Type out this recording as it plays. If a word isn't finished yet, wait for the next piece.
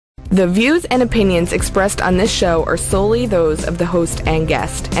The views and opinions expressed on this show are solely those of the host and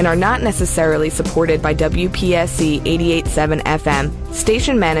guest and are not necessarily supported by WPSC 88.7 FM,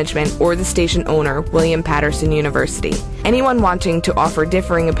 station management, or the station owner, William Patterson University. Anyone wanting to offer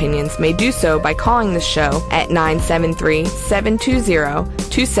differing opinions may do so by calling the show at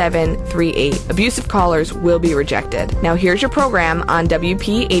 973-720-2738. Abusive callers will be rejected. Now here's your program on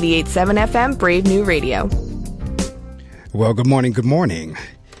WP 88.7 FM, Brave New Radio. Well, good morning.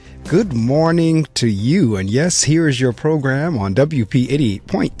 Good morning to you. And yes, here is your program on WP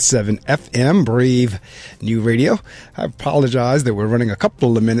 88.7 FM, Brave New Radio. I apologize that we're running a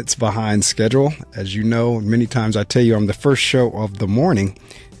couple of minutes behind schedule. As you know, many times I tell you I'm the first show of the morning,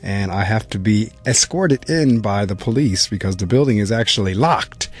 and I have to be escorted in by the police because the building is actually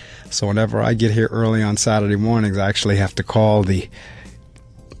locked. So whenever I get here early on Saturday mornings, I actually have to call the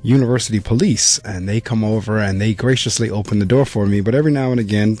university police, and they come over and they graciously open the door for me. But every now and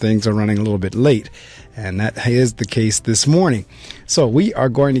again things are running a little bit late, and that is the case this morning. So we are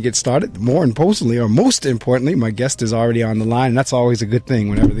going to get started. Most importantly, my guest is already on the line, and that's always a good thing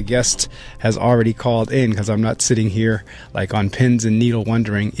whenever the guest has already called in, because I'm not sitting here like on pins and needle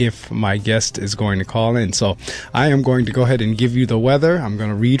wondering if my guest is going to call in. So I am going to go ahead and give you the weather. I'm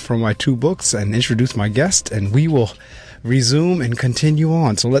going to read from my two books and introduce my guest, and we will resume and continue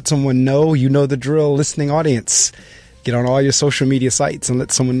on. So let someone know, you know the drill, listening audience. Get on all your social media sites and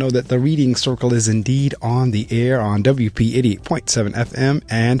let someone know that the Reading Circle is indeed on the air on WP 88.7 FM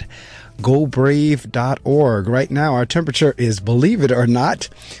and gobrave.org. Right now our temperature is, believe it or not,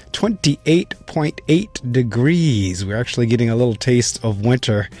 28.8 degrees. We're actually getting a little taste of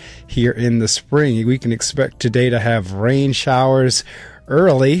winter here in the spring. We can expect today to have rain showers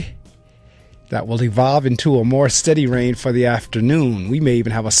early that will evolve into a more steady rain for the afternoon. We may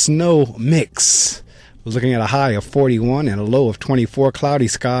even have a snow mix. We're looking at a high of 41 and a low of 24. Cloudy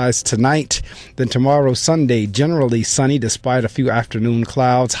skies tonight. Then tomorrow, Sunday, generally sunny despite a few afternoon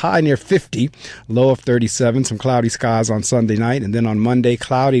clouds. High near 50, low of 37. Some cloudy skies on Sunday night. And then on Monday,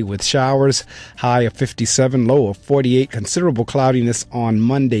 cloudy with showers. High of 57, low of 48. Considerable cloudiness on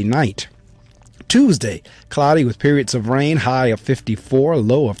Monday night. Tuesday, cloudy with periods of rain, high of 54,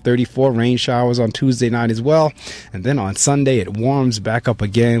 low of 34, rain showers on Tuesday night as well. And then on Sunday, it warms back up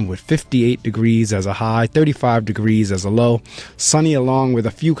again with 58 degrees as a high, 35 degrees as a low. Sunny along with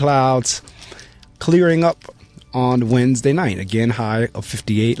a few clouds, clearing up on Wednesday night. Again, high of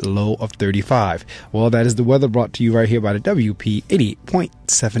 58, low of 35. Well, that is the weather brought to you right here by the WP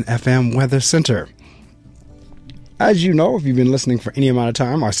 88.7 FM Weather Center. As you know, if you've been listening for any amount of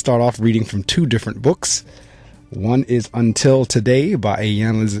time, I start off reading from two different books. One is Until Today by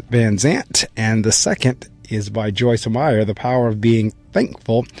Jan Van Zant, and the second is by Joyce Meyer, The Power of Being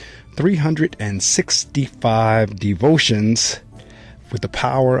Thankful, 365 Devotions with the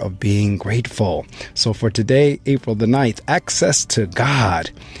Power of Being Grateful. So for today, April the 9th, access to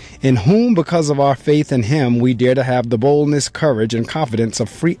God, in whom, because of our faith in Him, we dare to have the boldness, courage, and confidence of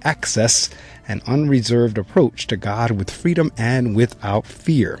free access and unreserved approach to God with freedom and without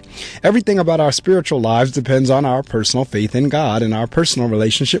fear. Everything about our spiritual lives depends on our personal faith in God and our personal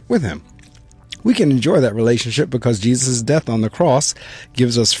relationship with Him. We can enjoy that relationship because Jesus' death on the cross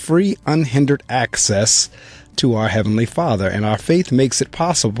gives us free, unhindered access to our Heavenly Father, and our faith makes it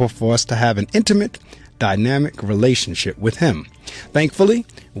possible for us to have an intimate, dynamic relationship with Him. Thankfully,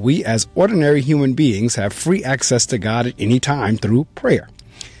 we as ordinary human beings have free access to God at any time through prayer.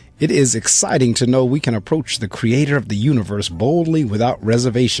 It is exciting to know we can approach the Creator of the universe boldly, without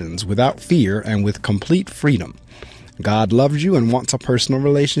reservations, without fear, and with complete freedom. God loves you and wants a personal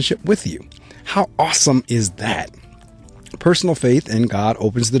relationship with you. How awesome is that? Personal faith in God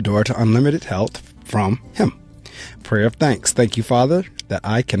opens the door to unlimited health from Him. Prayer of thanks. Thank you, Father, that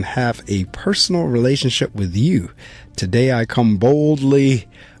I can have a personal relationship with you. Today I come boldly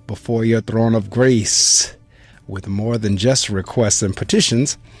before your throne of grace with more than just requests and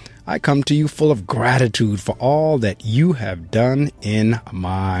petitions. I come to you full of gratitude for all that you have done in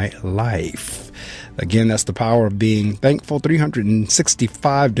my life. Again, that's the power of being thankful.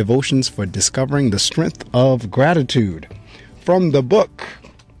 365 devotions for discovering the strength of gratitude. From the book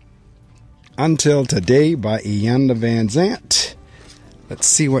Until Today by Iyanla Van Zant. Let's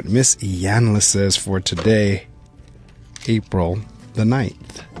see what Miss Iyanla says for today, April the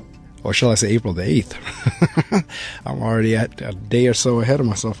 9th. Or shall I say April the 8th? I'm already at a day or so ahead of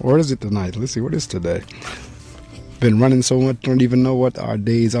myself. Or is it the 9th? Let's see, what is today? Been running so much, don't even know what our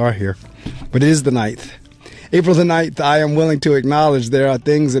days are here. But it is the 9th. April the 9th, I am willing to acknowledge there are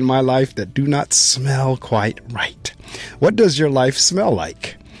things in my life that do not smell quite right. What does your life smell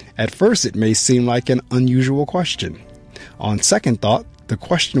like? At first, it may seem like an unusual question. On second thought, the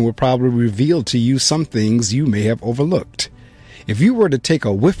question will probably reveal to you some things you may have overlooked. If you were to take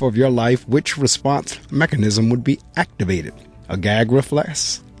a whiff of your life, which response mechanism would be activated? A gag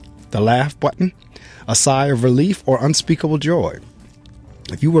reflex? The laugh button? A sigh of relief or unspeakable joy?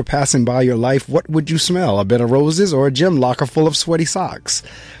 If you were passing by your life, what would you smell? A bed of roses or a gym locker full of sweaty socks?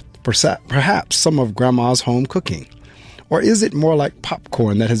 Perhaps some of Grandma's home cooking. Or is it more like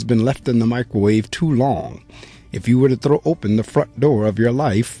popcorn that has been left in the microwave too long? If you were to throw open the front door of your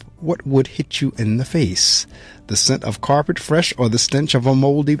life, what would hit you in the face? The scent of carpet fresh or the stench of a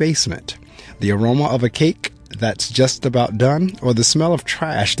moldy basement? The aroma of a cake that's just about done or the smell of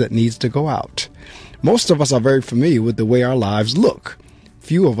trash that needs to go out? Most of us are very familiar with the way our lives look.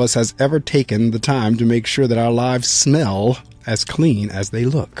 Few of us has ever taken the time to make sure that our lives smell as clean as they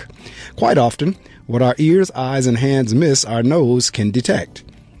look. Quite often, what our ears, eyes, and hands miss, our nose can detect.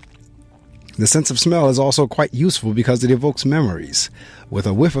 The sense of smell is also quite useful because it evokes memories. With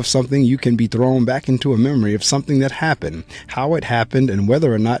a whiff of something, you can be thrown back into a memory of something that happened, how it happened, and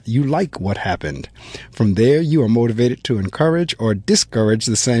whether or not you like what happened. From there, you are motivated to encourage or discourage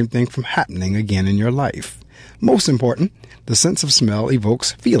the same thing from happening again in your life. Most important, the sense of smell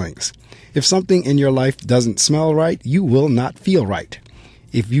evokes feelings. If something in your life doesn't smell right, you will not feel right.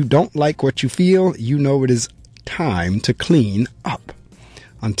 If you don't like what you feel, you know it is time to clean up.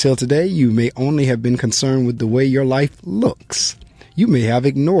 Until today, you may only have been concerned with the way your life looks. You may have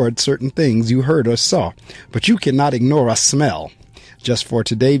ignored certain things you heard or saw, but you cannot ignore a smell. Just for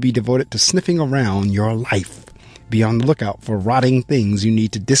today, be devoted to sniffing around your life. Be on the lookout for rotting things you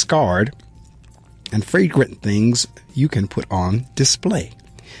need to discard and fragrant things you can put on display.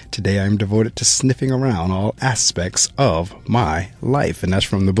 Today I am devoted to sniffing around all aspects of my life. And that's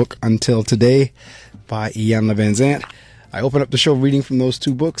from the book Until Today by Ian Van Zandt. I open up the show reading from those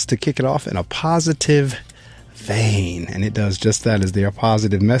two books to kick it off in a positive vein. And it does just that, as they are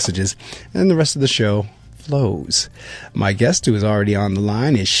positive messages. And the rest of the show flows. My guest, who is already on the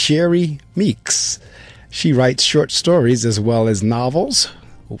line, is Sherry Meeks. She writes short stories as well as novels.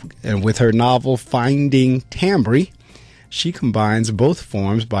 And with her novel Finding Tambri, she combines both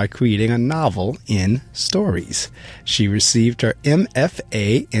forms by creating a novel in stories. She received her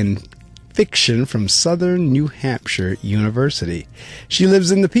M.F.A. in fiction from Southern New Hampshire University. She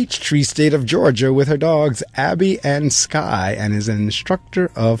lives in the Peachtree State of Georgia with her dogs Abby and Skye and is an instructor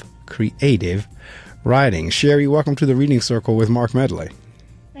of creative writing. Sherry, welcome to the Reading Circle with Marc Medley.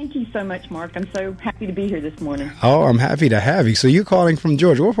 Thank you so much, Mark. I'm so happy to be here this morning. Oh, I'm happy to have you. So you're calling from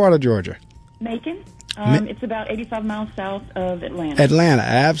Georgia. What part of Georgia? Macon. It's about 85 miles south of Atlanta. Atlanta,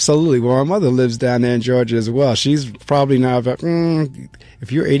 absolutely. Well, my mother lives down there in Georgia as well. She's probably now about,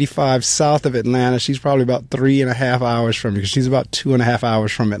 if you're 85 south of Atlanta, she's probably about 3.5 hours from you, because she's about 2.5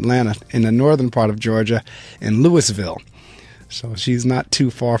 hours from Atlanta in the northern part of Georgia in Louisville. So she's not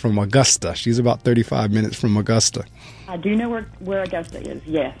too far from Augusta. She's about 35 minutes from Augusta. I do know where Augusta is,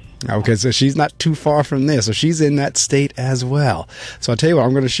 yes. Okay, so she's not too far from there. So she's in that state as well. So I'll tell you what,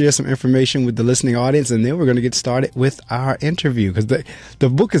 I'm going to share some information with the listening audience, and then we're going to get started with our interview. Because the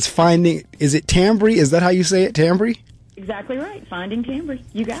book is Finding, is it Tambri? Is that how you say it, Tambri? Exactly right. Finding Tambri.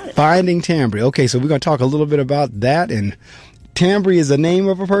 You got it. Finding Tambri. Okay, so we're going to talk a little bit about that. And Tambri is the name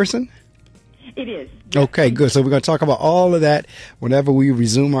of a person? It is. Okay, good. So we're going to talk about all of that whenever we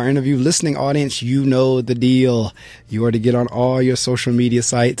resume our interview. Listening audience, you know the deal. You are to get on all your social media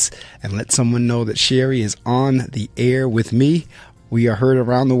sites and let someone know that Sherry is on the air with me. We are heard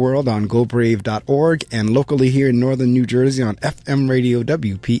around the world on GoBrave.org and locally here in northern New Jersey on FM radio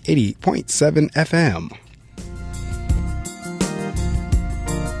WP 88.7 FM.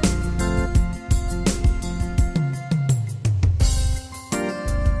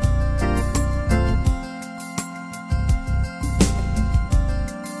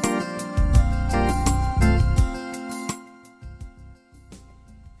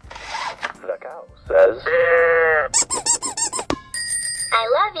 Says, I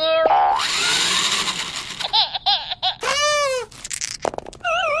love you.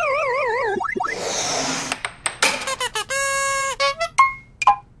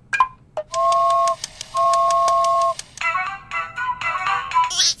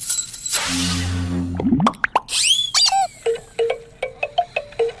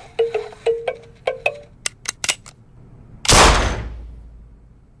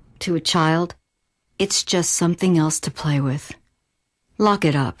 To a child, it's just something else to play with. Lock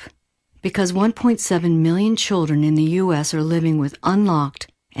it up, because 1.7 million children in the U.S. are living with unlocked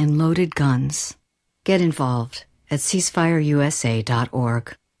and loaded guns. Get involved at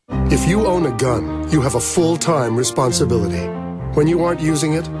ceasefireusa.org. If you own a gun, you have a full-time responsibility. When you aren't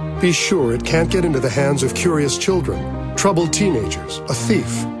using it, be sure it can't get into the hands of curious children, troubled teenagers, a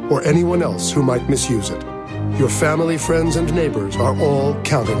thief, or anyone else who might misuse it. Your family, friends, and neighbors are all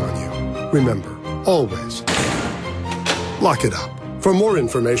counting on you. Remember, always, lock it up. For more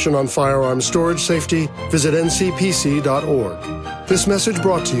information on firearms storage safety, visit ncpc.org. This message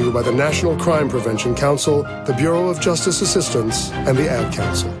brought to you by the National Crime Prevention Council, the Bureau of Justice Assistance, and the Ad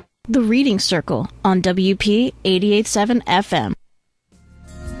Council. The Reading Circle on WP 88.7 FM.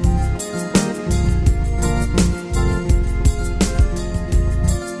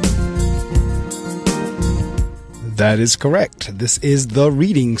 That is correct. This is The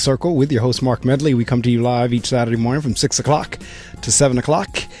Reading Circle with your host, Marc Medley. We come to you live each Saturday morning from 6 o'clock to 7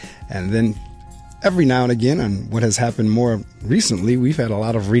 o'clock. And then every now and again, and what has happened more recently, we've had a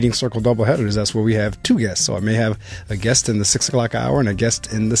lot of Reading Circle doubleheaders. That's where we have two guests. So I may have a guest in the 6 o'clock hour and a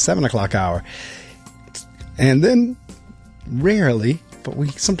guest in the 7 o'clock hour. And then rarely, but we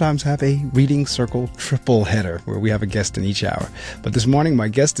sometimes have a Reading Circle triple header where we have a guest in each hour. But this morning, my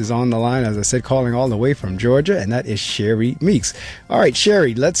guest is on the line, as I said, calling all the way from Georgia, and that is Sherry Meeks. All right,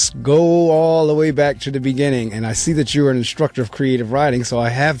 Sherry, let's go all the way back to the beginning. And I see that you're an instructor of creative writing, so I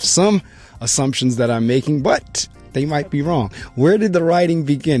have some assumptions that I'm making, but they might be wrong. Where did the writing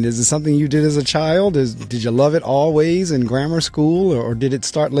begin? Is it something you did as a child? Did you love it always in grammar school, or did it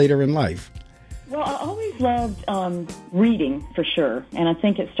start later in life? Well, I always loved reading, for sure, and I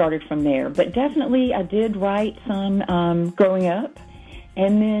think it started from there. But definitely I did write some growing up,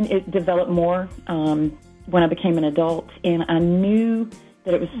 and then it developed more when I became an adult, and I knew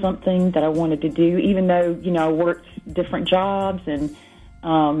that it was something that I wanted to do, even though, I worked different jobs, and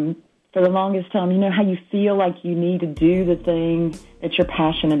for the longest time, how you feel like you need to do the thing that you're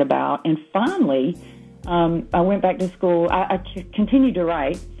passionate about. And finally, I went back to school. I continued to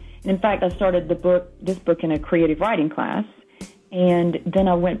write. In fact, I started this book in a creative writing class, and then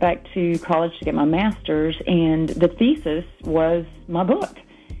I went back to college to get my master's, and the thesis was my book.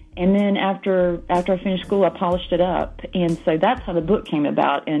 And then after I finished school, I polished it up, and so that's how the book came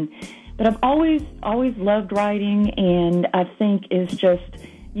about. But I've always loved writing, and I think it's just,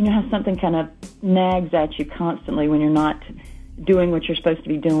 how something kind of nags at you constantly when you're not doing what you're supposed to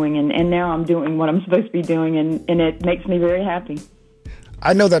be doing, and now I'm doing what I'm supposed to be doing, and it makes me very happy.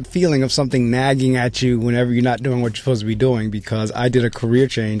 I know that feeling of something nagging at you whenever you're not doing what you're supposed to be doing, because I did a career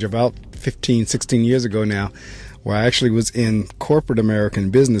change about 15, 16 years ago now, where I actually was in corporate American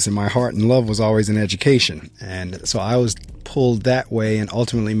business, and my heart and love was always in education. And so I was pulled that way and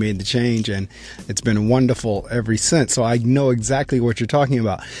ultimately made the change, and it's been wonderful ever since. So I know exactly what you're talking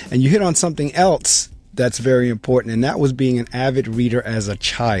about. And you hit on something else that's very important, and that was being an avid reader as a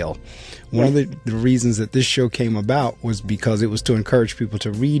child. One of the reasons that this show came about was because it was to encourage people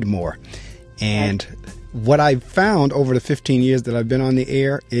to read more. And what I've found over the 15 years that I've been on the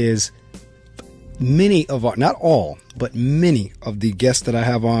air is many of our, not all, but many of the guests that I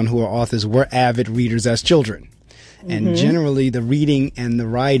have on who are authors were avid readers as children. Mm-hmm. And generally the reading and the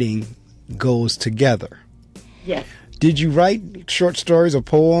writing goes together. Yes. Did you write short stories or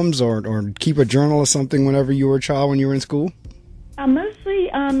poems or keep a journal or something whenever you were a child when you were in school? Mostly,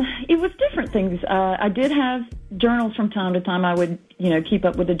 it was different things. I did have journals from time to time. I would, keep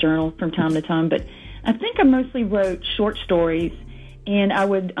up with the journal from time to time. But I think I mostly wrote short stories, and I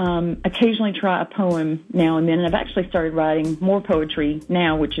would occasionally try a poem now and then. And I've actually started writing more poetry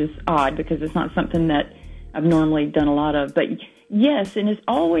now, which is odd because it's not something that I've normally done a lot of. But yes, and it's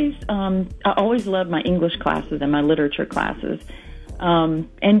always, I always loved my English classes and my literature classes.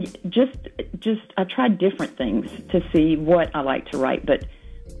 And just I tried different things to see what I like to write, but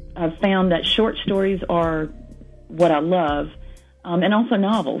I've found that short stories are what I love, and also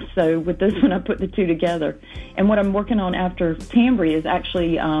novels. So with this one, I put the two together. And what I'm working on after Tambri is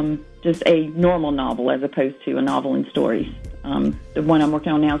actually just a normal novel as opposed to a novel in stories. The one I'm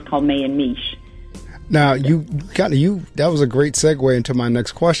working on now is called May and Mish. Now, that was a great segue into my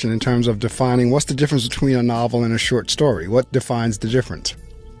next question in terms of defining what's the difference between a novel and a short story. What defines the difference?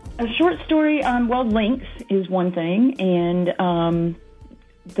 A short story, length is one thing, and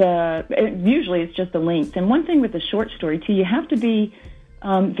usually it's just the length. And one thing with a short story, too, you have to be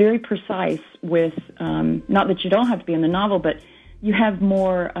very precise with, not that you don't have to be in the novel, but you have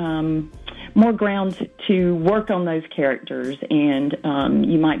more ground to work on those characters, and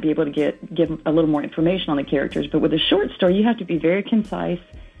you might be able to give a little more information on the characters. But with a short story, you have to be very concise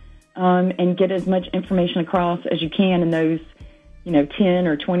and get as much information across as you can in those, 10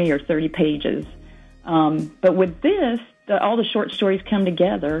 or 20 or 30 pages. But with this, all the short stories come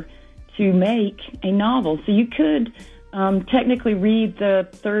together to make a novel. So you could technically read the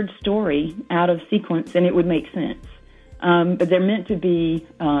third story out of sequence, and it would make sense. But they're meant to be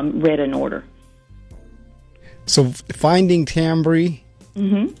read in order. So Finding Tambri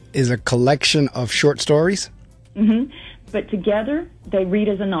is a collection of short stories? But together, they read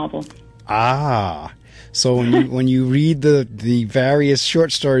as a novel. Ah, so when you read the various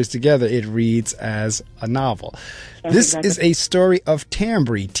short stories together, it reads as a novel. That's This exactly. is a story of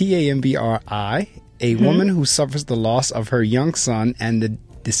Tambri, Tambri, a woman who suffers the loss of her young son and the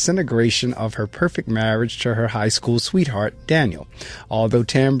disintegration of her perfect marriage to her high school sweetheart, Daniel. Although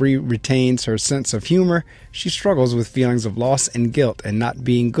Tambri retains her sense of humor, she struggles with feelings of loss and guilt and not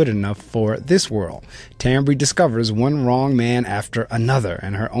being good enough for this world. Tambri discovers one wrong man after another,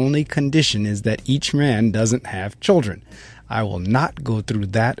 and her only condition is that each man doesn't have children. I will not go through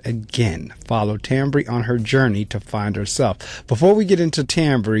that again. Follow Tambri on her journey to find herself. Before we get into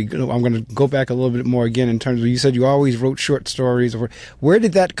Tambri, I'm going to go back a little bit more again in terms of, you said you always wrote short stories. Where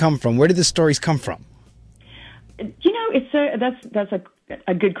did that come from? Where did the stories come from? That's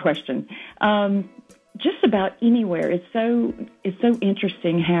a good question. Just about anywhere. It's so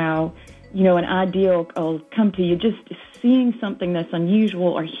interesting how, an idea will come to you just seeing something that's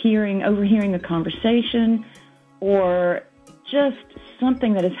unusual or overhearing a conversation or just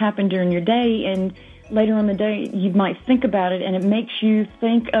something that has happened during your day, and later on the day you might think about it and it makes you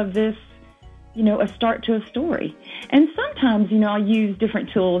think of this, a start to a story. And sometimes, I use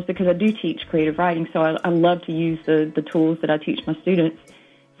different tools because I do teach creative writing, so I love to use the tools that I teach my students.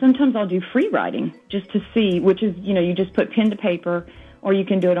 Sometimes I'll do free writing just to see, which is, you just put pen to paper, or you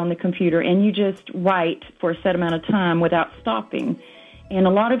can do it on the computer, and you just write for a set amount of time without stopping. And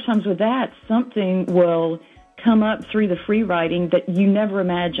a lot of times with that, something will come up through the free writing that you never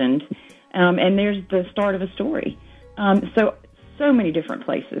imagined, and there's the start of a story. So many different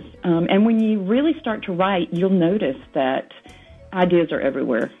places. And when you really start to write, you'll notice that ideas are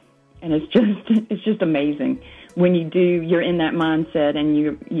everywhere, and it's just amazing. When you're in that mindset and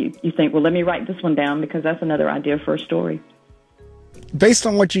you think, well, let me write this one down because that's another idea for a story. Based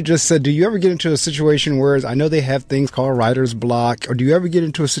on what you just said, do you ever get into a situation where, I know they have things called writer's block, or do you ever get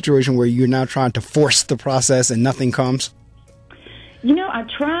into a situation where you're now trying to force the process and nothing comes? I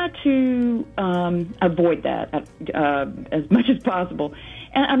try to avoid that as much as possible.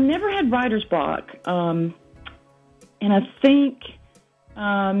 And I've never had writer's block. And I think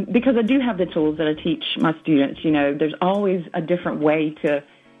because I do have the tools that I teach my students, there's always a different way to,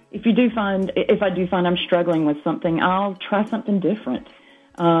 if I do find I'm struggling with something, I'll try something different.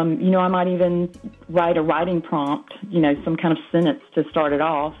 I might even write a writing prompt, some kind of sentence to start it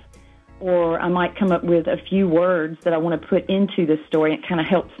off. Or I might come up with a few words that I want to put into the story. It kind of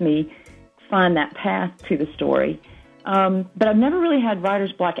helps me find that path to the story. But I've never really had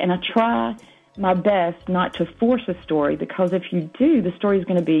writer's block, and I try my best not to force a story, because if you do, the story is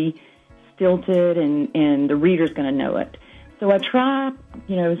going to be stilted and the reader's going to know it. So I try,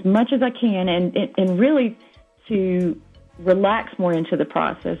 as much as I can, and really to relax more into the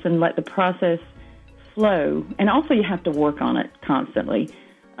process and let the process flow. And also you have to work on it constantly.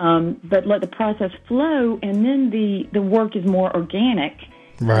 But let the process flow, and then the work is more organic.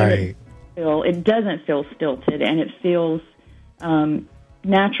 Right. It doesn't feel stilted, and it feels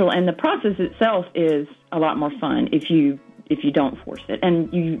natural. And the process itself is a lot more fun if you don't force it.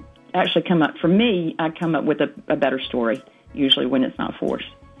 And you actually I come up with a better story, usually when it's not forced.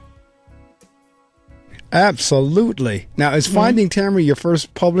 Absolutely. Now, is Finding Tambri your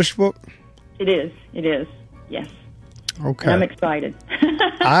first published book? It is, yes. Okay. And I'm excited.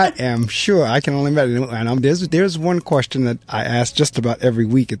 I am sure. I can only imagine. And there's one question that I ask just about every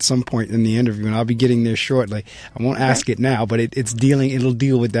week at some point in the interview, and I'll be getting there shortly. I won't ask it now, but it'll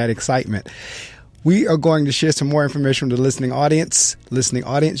deal with that excitement. We are going to share some more information with the listening audience. Listening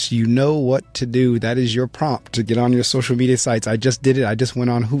audience, you know what to do. That is your prompt to get on your social media sites. I just did it. I just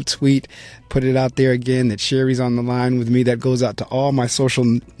went on Hootsuite, put it out there again that Sherry's on the line with me. That goes out to all my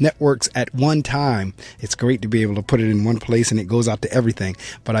social networks at one time. It's great to be able to put it in one place and it goes out to everything.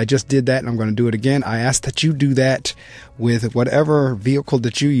 But I just did that, and I'm going to do it again. I ask that you do that with whatever vehicle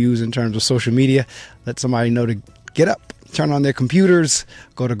that you use in terms of social media. Let somebody know to get up, turn on their computers,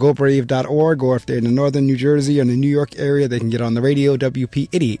 go to gobrave.org, or if they're in the northern New Jersey or the New York area, they can get on the radio, WP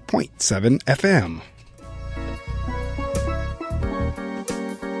 88.7 FM.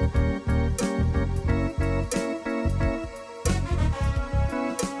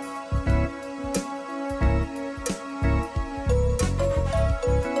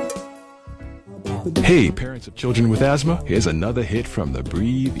 Hey, parents of children with asthma, here's another hit from the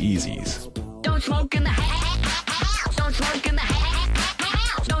Breathe Easies. Don't smoke in the house. Don't smoke in the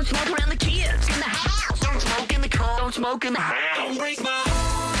house. Don't smoke around the kids in the house. Don't smoke in the car. Don't smoke in the house. Don't break my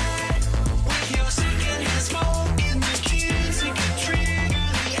heart with your secondhand smoke in the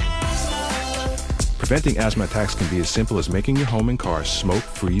Preventing asthma attacks can be as simple as making your home and car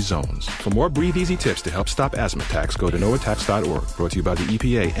smoke-free zones. For more Breathe Easy tips to help stop asthma attacks, go to noattacks.org. Brought to you by the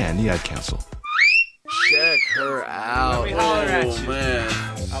EPA and the Ad Council. Check her out. Oh, man.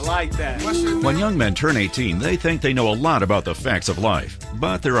 I like that. When young men turn 18, they think they know a lot about the facts of life.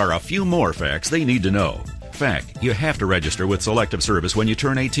 But there are a few more facts they need to know. Fact, you have to register with Selective Service when you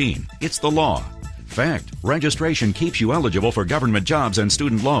turn 18. It's the law. Fact, registration keeps you eligible for government jobs and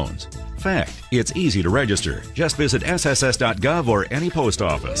student loans. Fact, it's easy to register. Just visit sss.gov or any post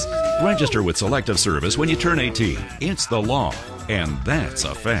office. Register with Selective Service when you turn 18. It's the law. And that's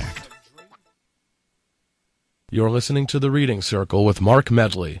a fact. You're listening to The Reading Circle with Marc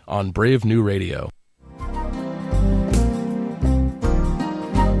Medley on Brave New Radio.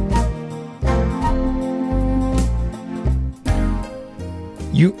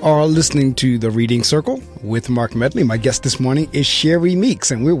 You are listening to The Reading Circle with Marc Medley. My guest this morning is Sherry Meeks,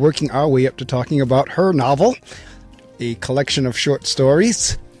 and we're working our way up to talking about her novel, a collection of short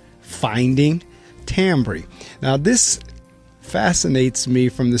stories, Finding Tambri. Now, this fascinates me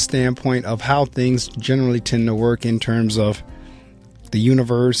from the standpoint of how things generally tend to work in terms of the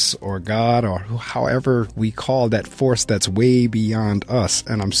universe or God or however we call that force that's way beyond us.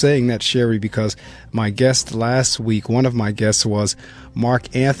 And I'm saying that, Sherry, because my guest last week, one of my guests was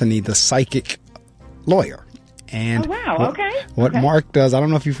Mark Anthony, the psychic lawyer. And what Mark does, I don't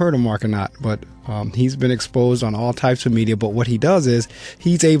know if you've heard of Mark or not, but he's been exposed on all types of media. But what he does is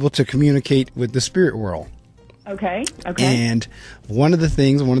he's able to communicate with the spirit world. Okay. And one of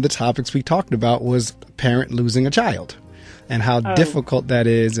the topics we talked about was a parent losing a child and how difficult that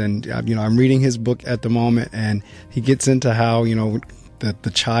is. And, I'm reading his book at the moment, and he gets into how, that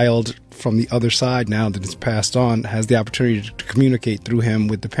the child from the other side, now that it's passed on, has the opportunity to communicate through him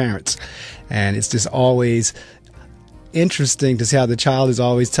with the parents. And it's just always interesting to see how the child is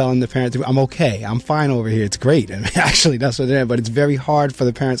always telling the parents, I'm okay, I'm fine over here, it's great. And actually, that's what they're, but it's very hard for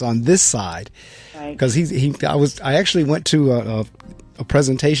the parents on this side. Because I actually went to a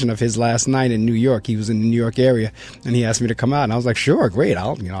presentation of his last night in New York. He was in the New York area, and he asked me to come out, and I was like, sure, great,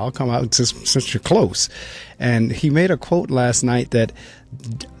 I'll come out since you're close. And he made a quote last night that,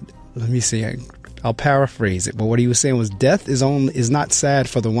 let me see, I'll paraphrase it, but what he was saying was, death is not sad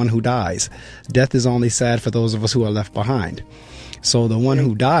for the one who dies. Death is only sad for those of us who are left behind. So the one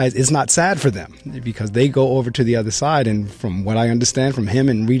who dies is not sad for them because they go over to the other side. And from what I understand from him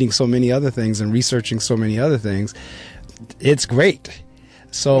and reading so many other things and researching so many other things, it's great.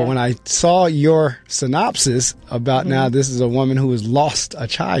 So when I saw your synopsis about now this is a woman who has lost a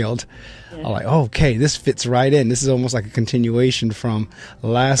child, I'm like, okay, this fits right in. This is almost like a continuation from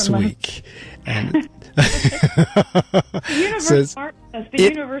last week. And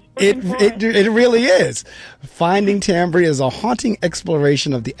it really is. Finding Tambri is a haunting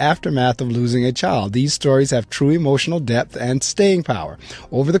exploration of the aftermath of losing a child. These stories have true emotional depth and staying power.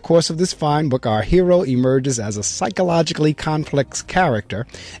 Over the course of this fine book, our hero emerges as a psychologically complex character,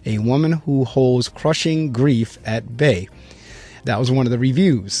 a woman who holds crushing grief at bay. That was one of the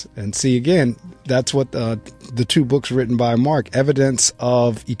reviews. And see, again, that's what the two books written by Mark, Evidence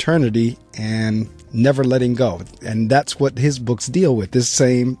of Eternity and Never Letting Go. And that's what his books deal with.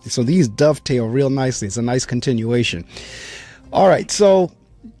 So these dovetail real nicely. It's a nice continuation. All right. So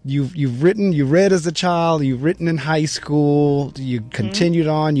you read as a child, you've written in high school, you continued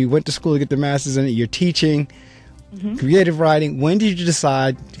on, you went to school to get the master's in it, you're teaching, creative writing. When did you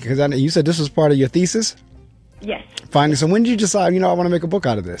decide, because I know you said this was part of your thesis? Yes. Finally. So when did you decide, I want to make a book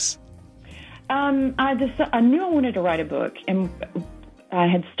out of this? I knew I wanted to write a book, and I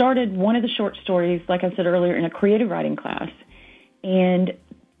had started one of the short stories, like I said earlier, in a creative writing class. And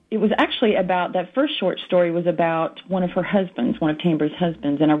it was actually about, that first short story was about one of Tambri's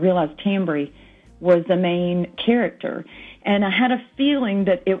husbands, and I realized Tambri was the main character. And I had a feeling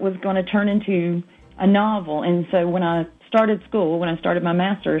that it was going to turn into a novel. And so when I started school, when I started my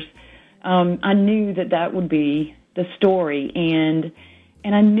master's, I knew that would be the story, and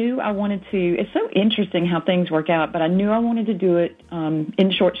I knew I wanted to. It's so interesting how things work out, but I knew I wanted to do it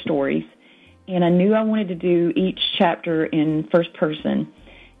in short stories, and I knew I wanted to do each chapter in first person,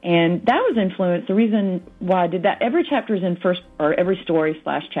 and that was influenced. The reason why I did that, every chapter is in first, or every story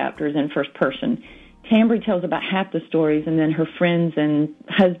 / chapter is in first person. Tambri tells about half the stories, and then her friends and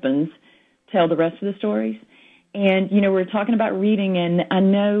husbands tell the rest of the stories. And, we're talking about reading, and I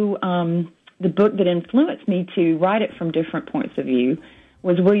know the book that influenced me to write it from different points of view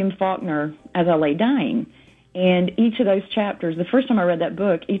was William Faulkner, As I Lay Dying. And each of those chapters, the first time I read that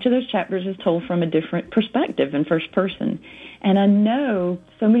book, each of those chapters is told from a different perspective in first person. And I know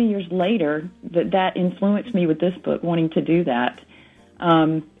so many years later that influenced me with this book, wanting to do that.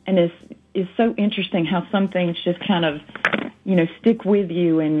 And is so interesting how some things just kind of, stick with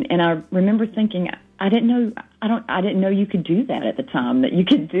you. And I remember thinking, I didn't know you could do that at the time, that you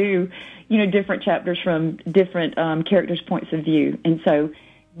could do, different chapters from different characters' points of view. And so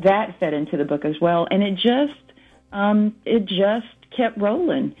that fed into the book as well. And it just kept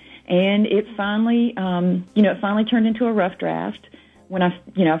rolling. And it finally turned into a rough draft. When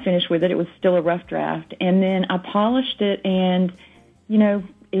I finished with it, it was still a rough draft. And then I polished it, and,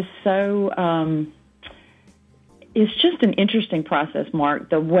 it's so, it's just an interesting process, Mark,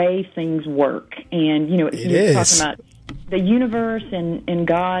 the way things work. And, you're talking about the universe and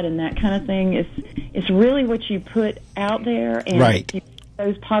God and that kind of thing. It's really what you put out there, and right. You put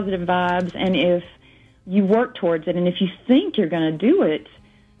those positive vibes. And if you work towards it, and if you think you're going to do it,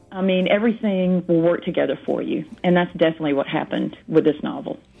 I mean, everything will work together for you. And that's definitely what happened with this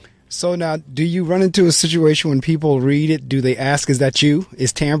novel. So now, do you run into a situation when people read it, do they ask, is that you?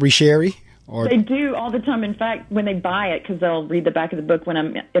 Is Tambri Sherry? Or they do all the time. In fact, when they buy it, because they'll read the back of the book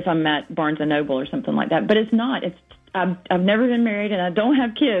if I'm at Barnes & Noble or something like that. But it's not. I've never been married, and I don't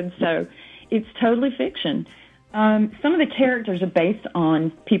have kids, so it's totally fiction. Some of the characters are based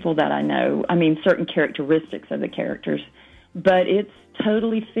on people that I know. I mean, certain characteristics of the characters. But it's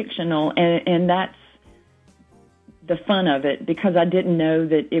totally fictional, and that's the fun of it, because I didn't know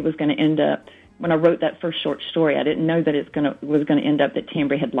that it was going to end up, when I wrote that first short story, I didn't know that it was going to end up that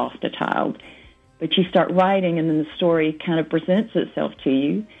Tambri had lost a child. But you start writing, and then the story kind of presents itself to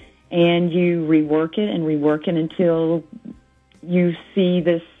you, and you rework it until you see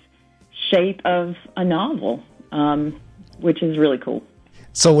this shape of a novel, which is really cool.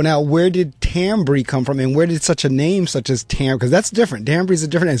 So now, where did Tambri come from, and where did such a name such as Tam? Because that's different. Tambri's a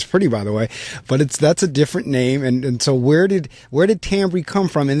different name. It's pretty, by the way, but that's a different name. And so where did Tambri come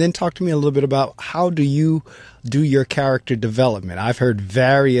from? And then talk to me a little bit about how do you do your character development? I've heard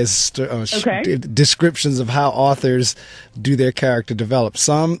various descriptions of how authors do their character development.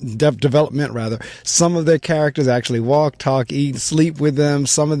 Some of their characters actually walk, talk, eat, sleep with them.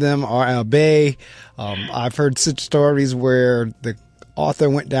 Some of them are obey. I've heard such stories where the author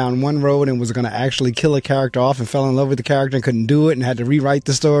went down one road and was going to actually kill a character off and fell in love with the character and couldn't do it and had to rewrite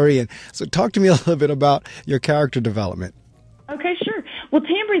the story. And so talk to me a little bit about your character development. Okay, sure. Well,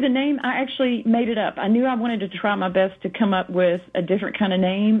 Tambri, the name, I actually made it up. I knew I wanted to try my best to come up with a different kind of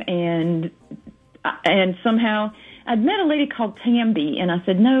name, and somehow I'd met a lady called Tambri, and I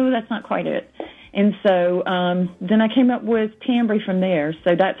said, no, that's not quite it. And so then I came up with Tambri from there.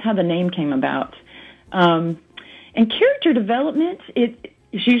 So that's how the name came about. And character development, it's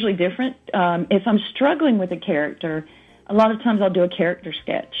usually different. If I'm struggling with a character, a lot of times I'll do a character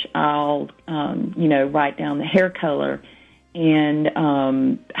sketch. I'll, write down the hair color and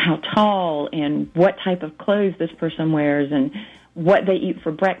how tall and what type of clothes this person wears and what they eat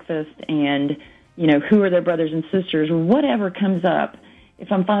for breakfast and, who are their brothers and sisters, whatever comes up,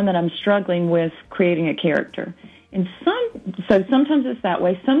 if I'm finding that I'm struggling with creating a character. And so sometimes it's that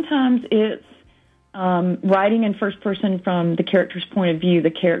way. Sometimes it's writing in first person from the character's point of view.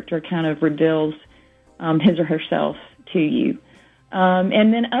 The character kind of reveals his or herself to you.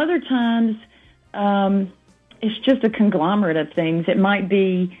 And then other times, it's just a conglomerate of things. It might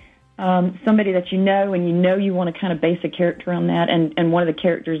be somebody that you know, and you want to kind of base a character on that. And one of the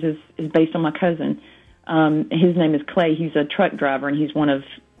characters is based on my cousin. His name is Clay. He's a truck driver, and he's one of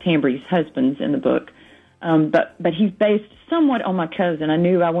Tambri's husbands in the book. But he's based somewhat on my cousin. I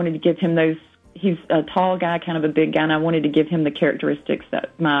knew I wanted to give him those. He's a tall guy, kind of a big guy, and I wanted to give him the characteristics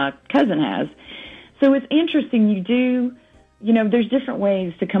that my cousin has. So it's interesting. There's different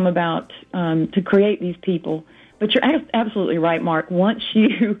ways to come about to create these people. But you're absolutely right, Mark. Once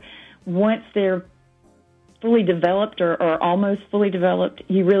they're fully developed or almost fully developed,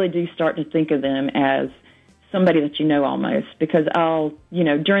 you really do start to think of them as somebody that you know almost. Because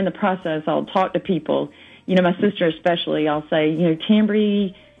during the process, I'll talk to people. My sister especially, I'll say,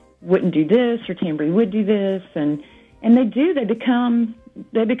 Tambri wouldn't do this, or Tambri would do this, and they do. They become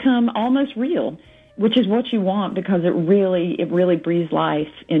almost real, which is what you want, because it really breathes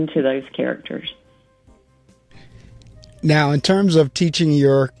life into those characters. Now, in terms of teaching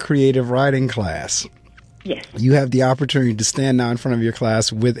your creative writing class, yes, you have the opportunity to stand now in front of your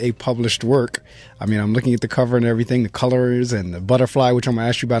class with a published work. I mean, I'm looking at the cover and everything, the colors and the butterfly, which I'm going to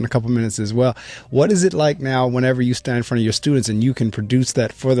ask you about in a couple minutes as well. What is it like now whenever you stand in front of your students and you can produce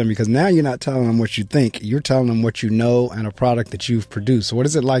that for them? Because now you're not telling them what you think. You're telling them what you know and a product that you've produced. So what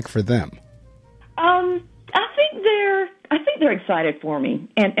is it like for them? I think they're excited for me.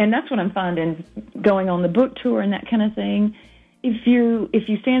 And that's what I'm finding going on the book tour and that kind of thing. If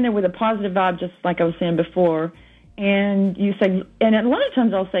you stand there with a positive vibe, just like I was saying before, and you say, and a lot of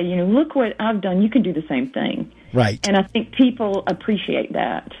times I'll say, look what I've done. You can do the same thing. Right. And I think people appreciate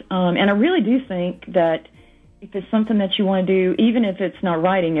that. And I really do think that if it's something that you want to do, even if it's not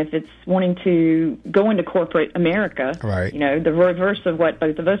writing, if it's wanting to go into corporate America, right. The reverse of what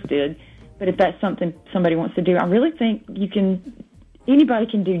both of us did, but if that's something somebody wants to do, I really think anybody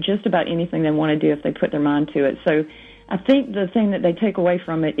can do just about anything they want to do if they put their mind to it. So I think the thing that they take away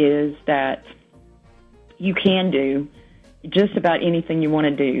from it is that you can do just about anything you want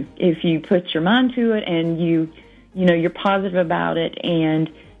to do if you put your mind to it and you're positive about it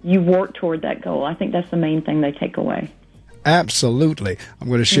and you work toward that goal. I think that's the main thing they take away. Absolutely. I'm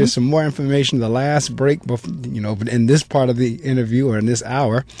going to share some more information the last break, in this part of the interview or in this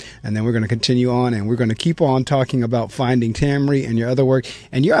hour, and then we're going to continue on, and we're going to keep on talking about finding Tambri and your other work.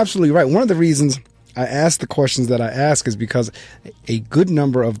 And you're absolutely right. One of the reasons I ask the questions that I ask is because a good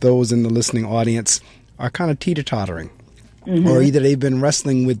number of those in the listening audience are kind of teeter-tottering, or either they've been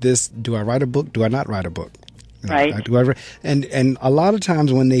wrestling with this: do I write a book? Do I not write a book? Right. And a lot of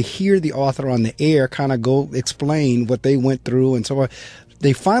times when they hear the author on the air kind of go explain what they went through and so on,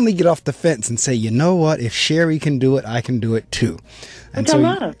 they finally get off the fence and say, you know what, if Sherry can do it, I can do it too. And Which I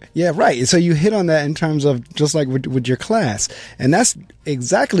love. Yeah, right. So you hit on that in terms of just like with your class. And that's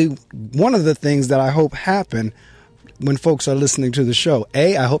exactly one of the things that I hope happen when folks are listening to the show.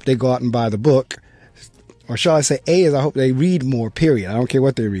 A, I hope they go out and buy the book. Or shall I say, A is I hope they read more, period. I don't care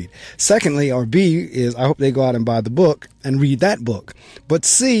what they read. Secondly, or B is I hope they go out and buy the book and read that book. But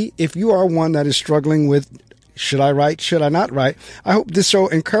C, if you are one that is struggling with, should I write, should I not write, I hope this show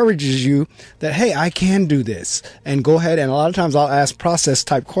encourages you that, hey, I can do this. And go ahead, and a lot of times I'll ask process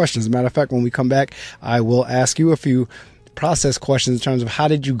type questions. As a matter of fact, when we come back, I will ask you a few process questions in terms of how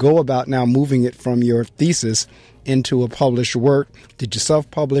did you go about now moving it from your thesis into a published work. Did you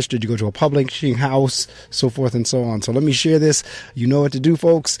self-publish? Did you go to a publishing house? So forth and so on. So let me share this. You know what to do,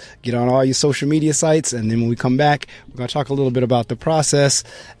 folks. Get on all your social media sites. And then when we come back, we're going to talk a little bit about the process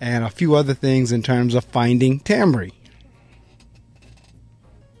and a few other things in terms of finding Tambri.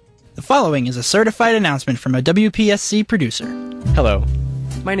 The following is a certified announcement from a WPSC producer. Hello.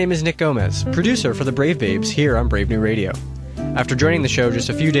 My name is Nick Gomez, producer for the Brave Babes here on Brave New Radio. After joining the show just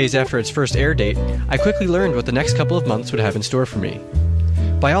a few days after its first air date, I quickly learned what the next couple of months would have in store for me.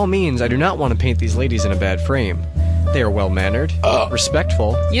 By all means, I do not want to paint these ladies in a bad frame. They are well-mannered,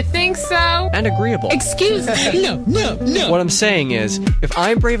 respectful, You think so? and agreeable. Excuse me. No. What I'm saying is, if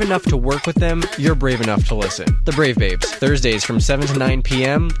I'm brave enough to work with them, you're brave enough to listen. The Brave Babes, Thursdays from 7 to 9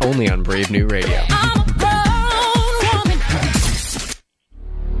 p.m., only on Brave New Radio.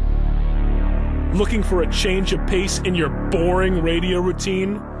 Looking for a change of pace in your boring radio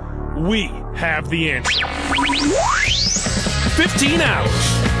routine? We have the answer. 15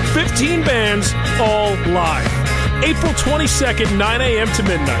 hours, 15 bands, all live. April 22nd, 9 a.m. to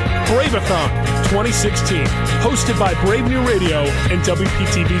midnight. Brave-a-thon 2016. Hosted by Brave New Radio and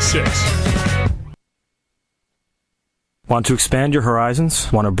WPTV 6. Want to expand your horizons?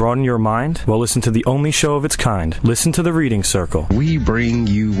 Want to broaden your mind? Well, listen to the only show of its kind. Listen to The Reading Circle. We bring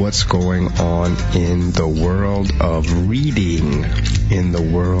you what's going on in the world of reading, in the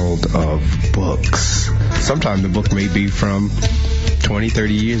world of books. Sometimes the book may be from 20,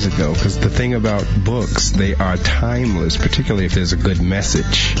 30 years ago, because the thing about books, they are timeless, particularly if there's a good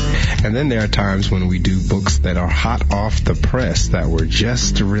message. And then there are times when we do books that are hot off the press, that were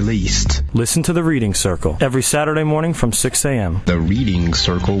just released. Listen to The Reading Circle every Saturday morning from 6 a.m. The Reading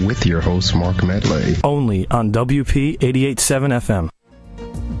Circle with your host, Marc Medley. Only on WP 88.7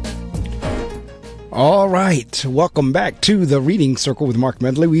 FM. All right. Welcome back to The Reading Circle with Marc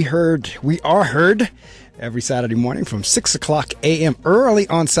Medley. We are heard every Saturday morning from 6 o'clock a.m. early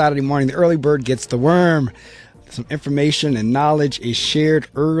on Saturday morning. The early bird gets the worm. Some information and knowledge is shared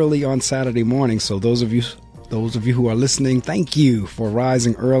early on Saturday morning. So those of you who are listening, thank you for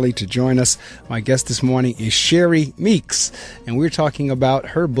rising early to join us. My guest this morning is Sherry Meeks, and we're talking about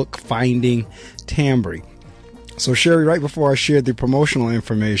her book, Finding Tambri. So Sherry, right before I shared the promotional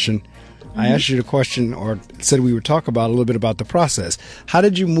information, I asked you the question, or said we would talk about a little bit about the process. How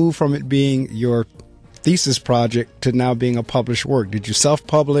did you move from it being your thesis project to now being a published work? Did you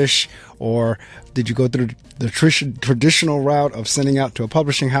self-publish, or did you go through the traditional route of sending out to a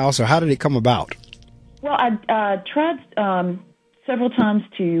publishing house, or how did it come about? Well, I tried several times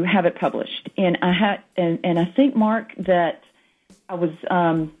to have it published, and I think, Mark, that I was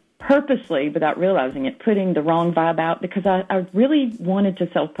purposely, without realizing it, putting the wrong vibe out, because I really wanted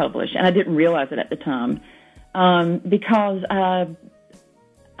to self-publish, and I didn't realize it at the time, because I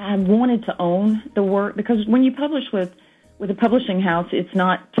wanted to own the work, because when you publish with with a publishing house, it's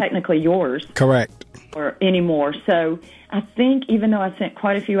not technically yours. Correct. Or anymore. So I think even though I sent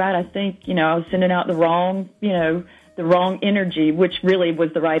quite a few out, I think, I was sending out the wrong energy, which really was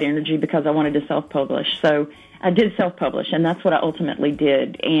the right energy because I wanted to self-publish. So I did self-publish, and that's what I ultimately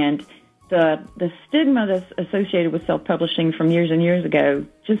did. And the stigma that's associated with self-publishing from years and years ago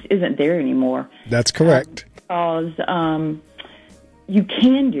just isn't there anymore. That's correct. Because you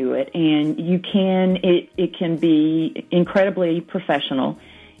can do it, and it can be incredibly professional.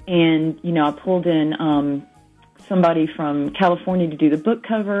 And, I pulled in somebody from California to do the book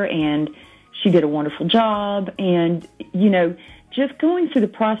cover, and she did a wonderful job. And, just going through the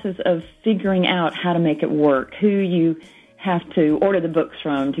process of figuring out how to make it work, who you have to order the books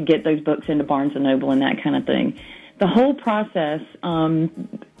from to get those books into Barnes & Noble and that kind of thing. The whole process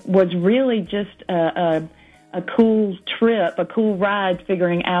was really just a cool trip, a cool ride,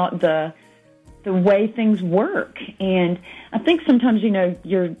 figuring out the way things work. And I think sometimes,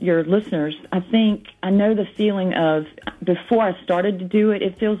 your listeners, I know the feeling of before I started to do it,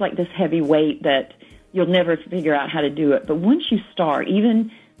 it feels like this heavy weight that you'll never figure out how to do it. But once you start,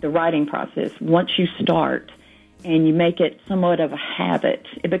 even the writing process, once you start and you make it somewhat of a habit,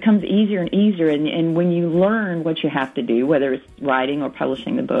 it becomes easier and easier. And when you learn what you have to do, whether it's writing or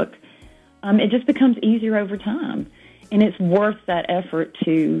publishing the book, it just becomes easier over time. And it's worth that effort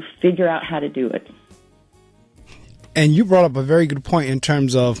to figure out how to do it. And you brought up a very good point in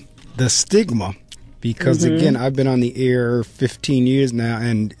terms of the stigma, because, again, I've been on the air 15 years now,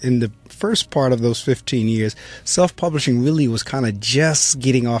 and in the first part of those 15 years, self-publishing really was kind of just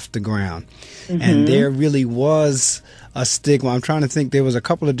getting off the ground. And there really was a stigma. I'm trying to think. There was a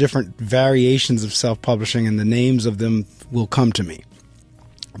couple of different variations of self-publishing, and the names of them will come to me.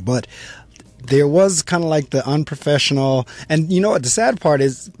 But there was kind of like the unprofessional. And you know what? The sad part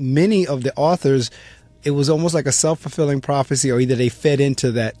is many of the authors, it was almost like a self-fulfilling prophecy, or either they fed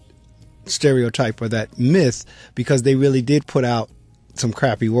into that stereotype or that myth because they really did put out some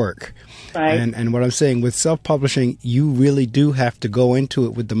crappy work. Right. And what I'm saying with self-publishing, you really do have to go into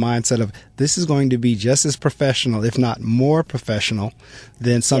it with the mindset of this is going to be just as professional, if not more professional,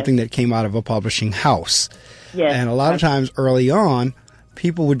 than something that came out of a publishing house. Yes. And a lot of times early on,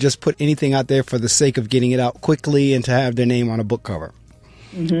 people would just put anything out there for the sake of getting it out quickly and to have their name on a book cover.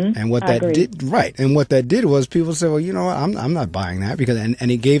 And what that did, and what that did was people said, well, you know what, I'm not buying that, because and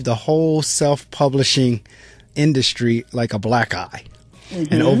it gave the whole self-publishing industry like a black eye.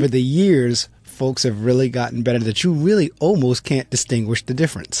 And over the years, folks have really gotten better that you really almost can't distinguish the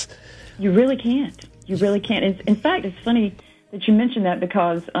difference. You really can't. You really can't. In fact, it's funny that you mentioned that,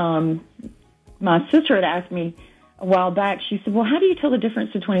 because my sister had asked me a while back. She said, well, how do you tell the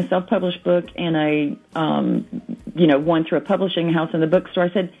difference between a self-published book and a, one through a publishing house in the bookstore? I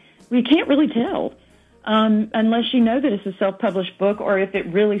said, well, you can't really tell unless you know that it's a self-published book, or if it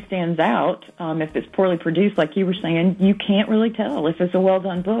really stands out. If it's poorly produced, like you were saying, you can't really tell if it's a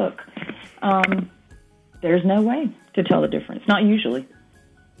well-done book. There's no way to tell the difference, not usually.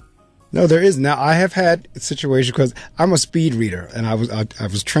 No, there is. Now, I have had situations, because I'm a speed reader, and I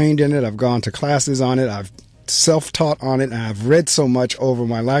was trained in it. I've gone to classes on it. I've self-taught on it, and I've read so much over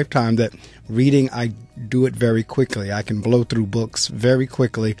my lifetime that reading, I do it very quickly. I can blow through books very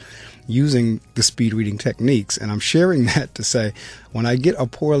quickly using the speed reading techniques. And I'm sharing that to say, when I get a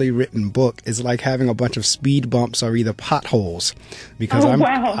poorly written book, it's like having a bunch of speed bumps or either potholes, because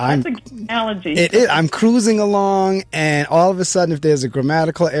that's a good analogy. I'm cruising along, and all of a sudden, if there's a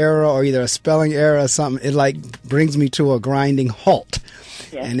grammatical error or either a spelling error or something, it like brings me to a grinding halt.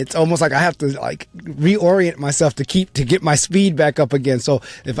 Yes. And it's almost like I have to like reorient myself to get my speed back up again. So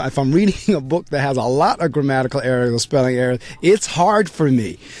if I'm reading a book that has a lot of grammatical errors or spelling errors, it's hard for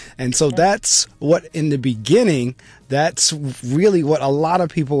me. And so that's what in the beginning, that's really what a lot of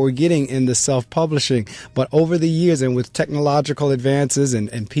people were getting in the self-publishing. But over the years, and with technological advances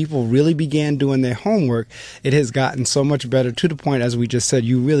and people really began doing their homework, it has gotten so much better, to the point, as we just said,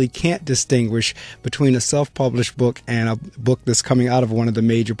 you really can't distinguish between a self-published book and a book that's coming out of one of the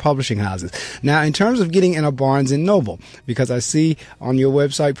major publishing houses. Now, in terms of getting in a Barnes & Noble, because I see on your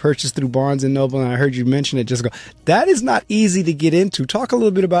website, purchase through Barnes & Noble, and I heard you mention it just ago, that is not easy to get into. Talk a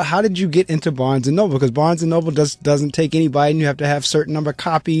little bit about how did you get into Barnes & Noble, because Barnes & Noble doesn't take anybody, and you have to have a certain number of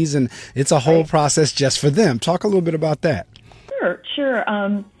copies, and it's a whole process just for them. Talk a little bit about that. Sure.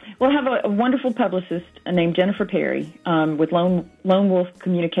 Well, I have a wonderful publicist named Jennifer Perry with Lone Wolf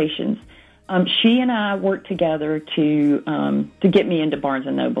Communications. She and I worked together to get me into Barnes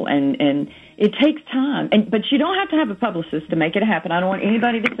 & Noble, and it takes time. But you don't have to have a publicist to make it happen. I don't want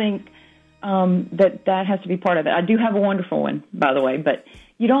anybody to think that has to be part of it. I do have a wonderful one, by the way, but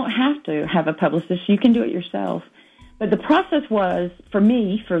you don't have to have a publicist. You can do it yourself. But the process was, for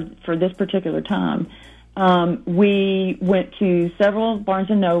me, for this particular time, we went to several Barnes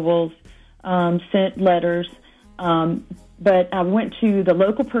 & Nobles, sent letters, but I went to the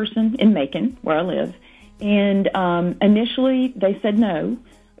local person in Macon, where I live, and initially they said no.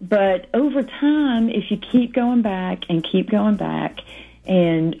 But over time, if you keep going back and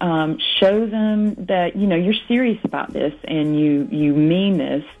show them that, you know, you're serious about this and you mean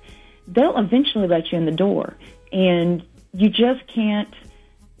this, they'll eventually let you in the door. And you just can't,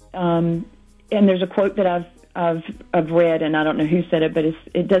 and there's a quote that I've read, and I don't know who said it, but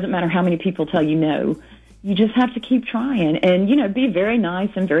it doesn't matter how many people tell you no. You just have to keep trying and, you know, be very nice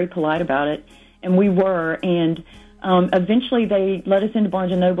and very polite about it. And we were, and eventually they let us into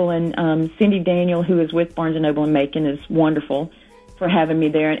Barnes & Noble, and Cindy Daniel, who is with Barnes & Noble in Macon, is wonderful for having me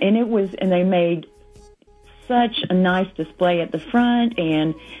there. And they made such a nice display at the front,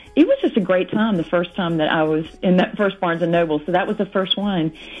 and it was just a great time the first time that I was in that first Barnes & Noble. So that was the first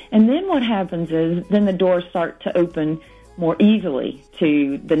one. And then what happens is then the doors start to open more easily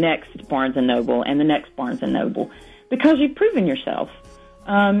to the next Barnes & Noble and the next Barnes & Noble because you've proven yourself.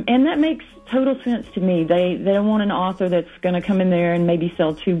 And that makes total sense to me. They don't want an author that's going to come in there and maybe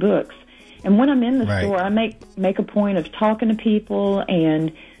sell 2 books. And when I'm in the store, I make a point of talking to people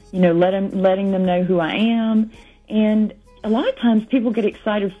and, you know, letting them know who I am. And a lot of times people get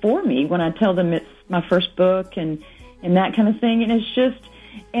excited for me when I tell them it's my first book and that kind of thing. And it's just,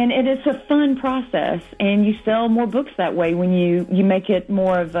 and it is a fun process. And you sell more books that way when you make it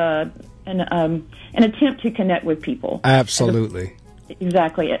more of an attempt to connect with people. Absolutely.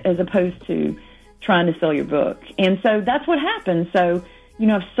 Exactly, as opposed to trying to sell your book. And so that's what happened. So, you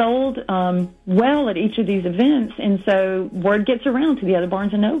know, I've sold well at each of these events, and so word gets around to the other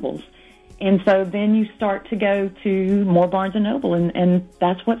Barnes & Nobles. And so then you start to go to more Barnes & Noble, and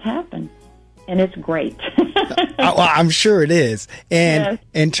that's what's happened. And it's great. Well, I'm sure it is. And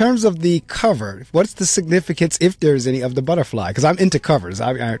in terms of the cover, what's the significance, if there's any, of the butterfly? Because I'm into covers.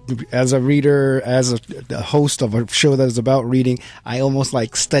 I, as a reader, as a host of a show that is about reading, I almost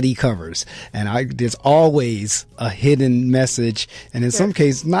like study covers. And there's always a hidden message, and in some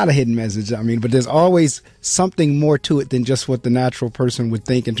cases, not a hidden message, but there's always something more to it than just what the natural person would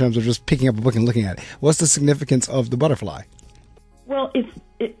think in terms of just picking up a book and looking at it. What's the significance of the butterfly? Well, it's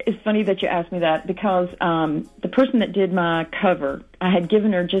funny that you asked me that because the person that did my cover, I had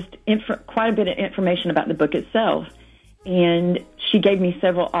given her just quite a bit of information about the book itself, and she gave me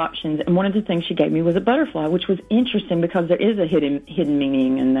several options. And one of the things she gave me was a butterfly, which was interesting because there is a hidden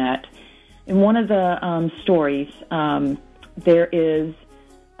meaning in that. In one of the stories, there is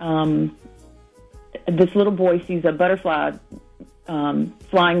this little boy sees a butterfly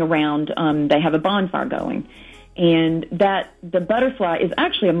flying around. They have a bonfire going. And that the butterfly is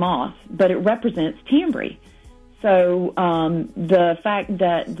actually a moth, but it represents Tambri. So the fact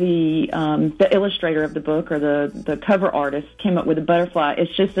that the illustrator of the book or the cover artist came up with a butterfly is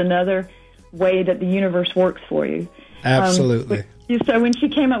just another way that the universe works for you. Absolutely. So when she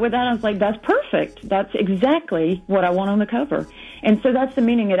came up with that, I was like, that's perfect. That's exactly what I want on the cover. And so that's the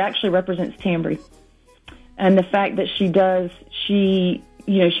meaning. It actually represents Tambri. And the fact that she's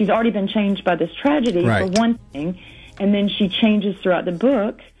already been changed by this tragedy, for one thing, and then she changes throughout the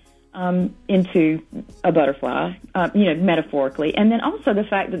book into a butterfly, metaphorically. And then also the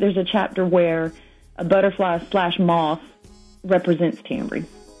fact that there's a chapter where a butterfly/moth represents Tambri.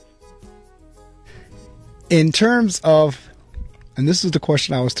 In terms of, and this is the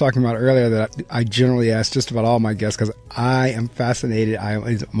question I was talking about earlier that I generally ask just about all my guests because I am fascinated.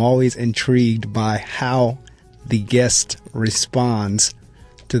 I'm always intrigued by how the guest responds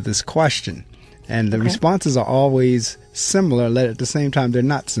to this question. And the responses are always similar, yet at the same time they're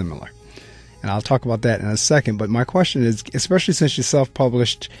not similar. And I'll talk about that in a second. But my question is, especially since you're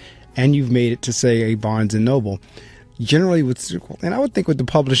self-published and you've made it to, say, a Barnes & Noble, generally and I would think with the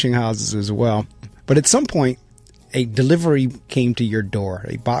publishing houses as well, but at some point a delivery came to your door,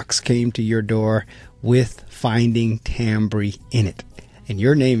 a box came to your door with Finding Tambri in it. And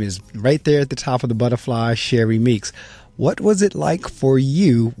your name is right there at the top of the butterfly, Sherry Meeks. What was it like for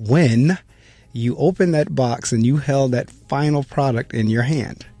you when you opened that box and you held that final product in your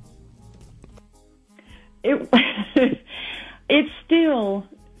hand? It's still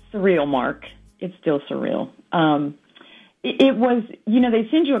surreal, Mark. It's still surreal. It was, they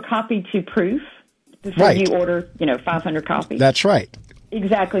send you a copy to proof before you order, 500 copies. That's right.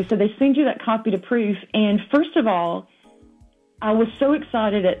 Exactly. So they send you that copy to proof. And first of all, I was so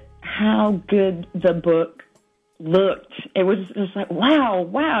excited at how good the book looked. It was just like, wow,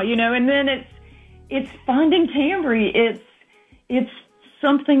 and then it's Finding Tambri. It's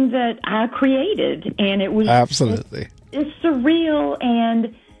something that I created, and it was absolutely. It's surreal,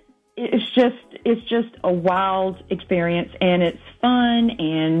 and it's just a wild experience, and it's fun,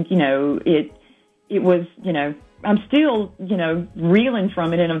 and it was I'm still reeling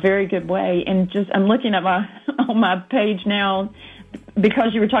from it in a very good way, and I'm looking at on my page now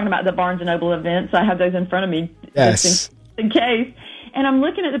because you were talking about the Barnes and Noble events. I have those in front of me, yes, just in case. And I'm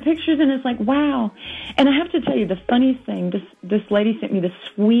looking at the pictures, and it's like, wow. And I have to tell you, the funniest thing, this lady sent me the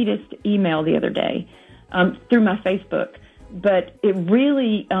sweetest email the other day through my Facebook. But it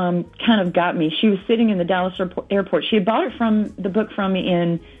really kind of got me. She was sitting in the Dallas airport. She had bought the book from me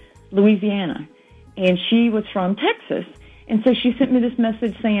in Louisiana, and she was from Texas. And so she sent me this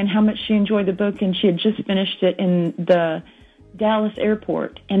message saying how much she enjoyed the book, and she had just finished it in the Dallas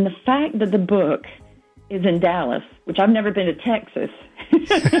airport. And the fact that the book is in Dallas, which I've never been to Texas.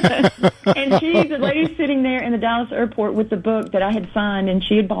 And the lady sitting there in the Dallas airport with the book that I had signed and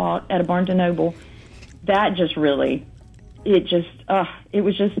she had bought at a Barnes & Noble, that just really, it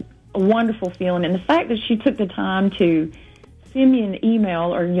was just a wonderful feeling. And the fact that she took the time to send me an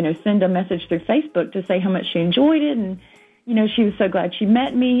email or, send a message through Facebook to say how much she enjoyed it and, she was so glad she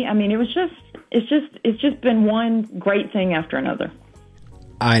met me. I mean, it's just been one great thing after another.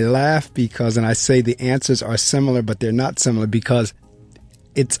 I laugh because, and I say the answers are similar, but they're not similar because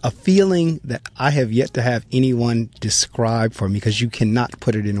it's a feeling that I have yet to have anyone describe for me because you cannot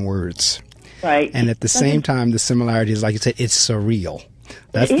put it in words. Right. And at the same time, the similarity is, like you said, it's surreal.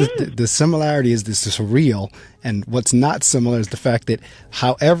 That's the similarity is this surreal, and what's not similar is the fact that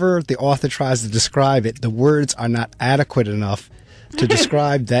however the author tries to describe it, the words are not adequate enough to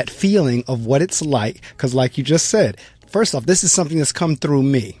describe that feeling of what it's like. Because like you just said, first off, this is something that's come through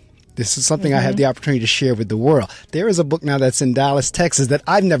me. This is something I have the opportunity to share with the world. There is a book now that's in Dallas, Texas that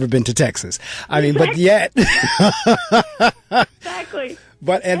I've never been to Texas. I mean, but yet. Exactly.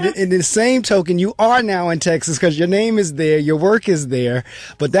 But in the same token, you are now in Texas because your name is there, your work is there.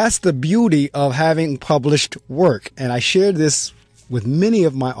 But that's the beauty of having published work. And I shared this with many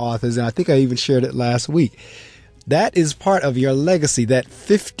of my authors, and I think I even shared it last week. That is part of your legacy, that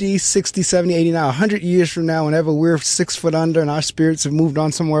 50, 60, 70, 80, now 100 years from now, whenever we're 6 foot under and our spirits have moved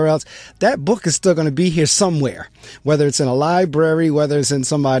on somewhere else, that book is still going to be here somewhere, whether it's in a library, whether it's in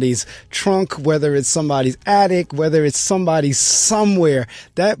somebody's trunk, whether it's somebody's attic, whether it's somebody's somewhere,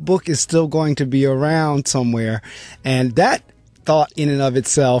 that book is still going to be around somewhere. And that thought in and of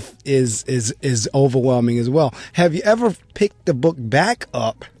itself is overwhelming as well. Have you ever picked the book back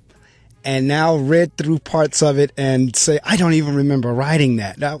up and now read through parts of it and say, I don't even remember writing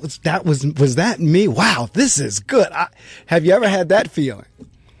that. Was that me? Wow, this is good. Have you ever had that feeling?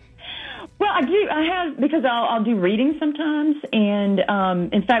 Well, I do. I have, because I'll do readings sometimes. And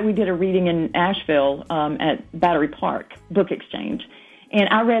in fact, we did a reading in Asheville at Battery Park Book Exchange. And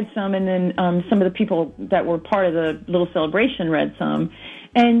I read some, and then some of the people that were part of the little celebration read some.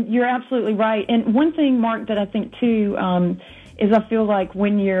 And you're absolutely right. And one thing, Mark, that I think, too, is I feel like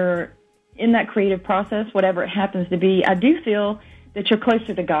when you're in that creative process, whatever it happens to be, I do feel that you're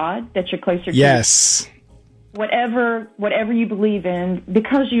closer to God, that you're closer to whatever you believe in,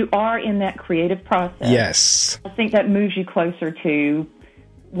 because you are in that creative process. Yes. I think that moves you closer to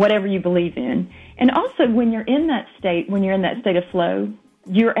whatever you believe in. And also, when you're in that state, of flow,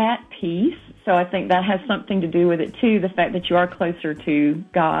 you're at peace. So I think that has something to do with it, too, the fact that you are closer to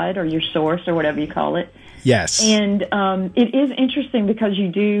God or your source or whatever you call it. Yes. And it is interesting because you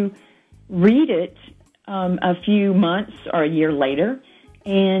do read it a few months or a year later,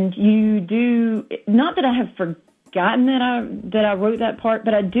 and you do, not that I have forgotten that I wrote that part,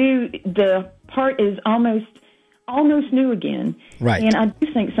 but I do, the part is almost new again. Right. And I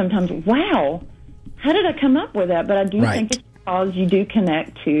do think sometimes, wow, how did I come up with that? But I do think it's because you do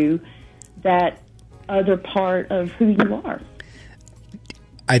connect to that other part of who you are.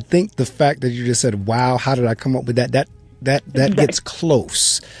 I think the fact that you just said, wow, how did I come up with that gets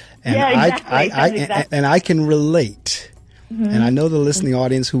close. And exactly. I can relate. Mm-hmm. And I know the listening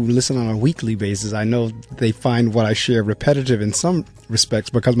audience who listen on a weekly basis, I know they find what I share repetitive in some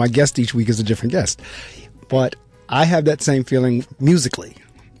respects because my guest each week is a different guest. But I have that same feeling musically.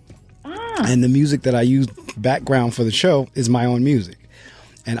 And the music that I use background for the show is my own music.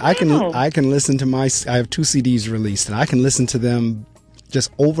 And I can listen to I have 2 CDs released, and I can listen to them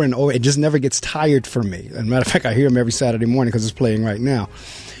just over and over. It just never gets tired for me. As a matter of fact, I hear them every Saturday morning because it's playing right now.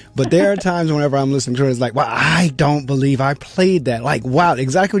 But there are times whenever I'm listening to it, it's like, wow, I don't believe I played that. Like, wow,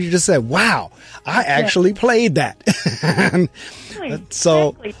 exactly what you just said. Wow, I actually played that.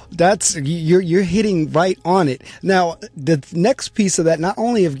 So that's, you're hitting right on it. Now, the next piece of that, not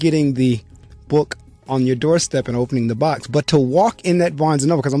only of getting the book on your doorstep and opening the box, but to walk in that Barnes &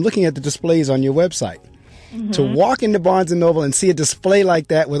 Noble, because I'm looking at the displays on your website. Mm-hmm. To walk into Barnes & Noble and see a display like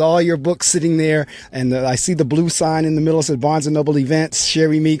that with all your books sitting there, and I see the blue sign in the middle that says Barnes & Noble Events,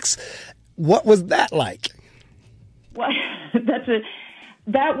 Sherry Meeks. What was that like? Well,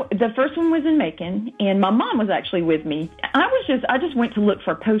 the first one was in Macon, and my mom was actually with me. I just went to look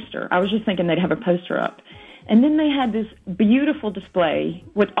for a poster. I was just thinking they'd have a poster up. And then they had this beautiful display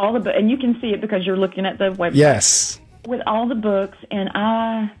with all the books, and you can see it because you're looking at the website. Yes. With all the books, and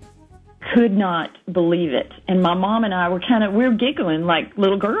I could not believe it. And my mom and I were we were giggling like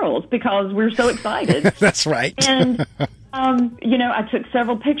little girls because we were so excited. That's right. And, I took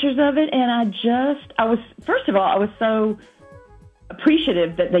several pictures of it, and first of all, I was so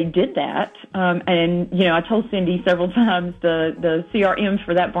appreciative that they did that. I told Cindy several times the CRM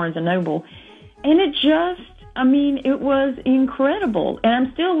for that Barnes & Noble. And it it was incredible. And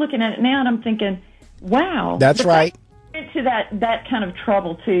I'm still looking at it now, and I'm thinking, wow. That's right. Into that kind of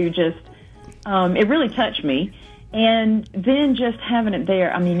trouble, too, just it really touched me. And then just having it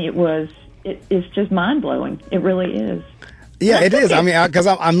there, it's just mind-blowing. It really is. Yeah, it is. Because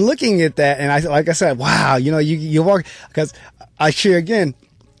I'm looking at that, and like I said, wow, you walk, because I share again,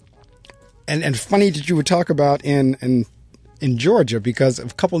 and funny that you would talk about in Georgia, because a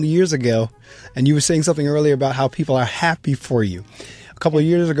couple of years ago, and you were saying something earlier about how people are happy for you. A couple of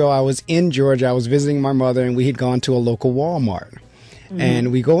years ago, I was in Georgia. I was visiting my mother, and we had gone to a local Walmart. Mm-hmm.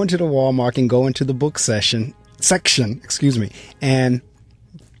 And we go into the Walmart and go into the book section, and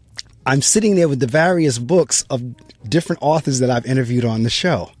I'm sitting there with the various books of different authors that I've interviewed on the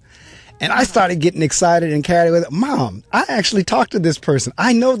show. And I started getting excited and carried with it. Mom, I actually talked to this person.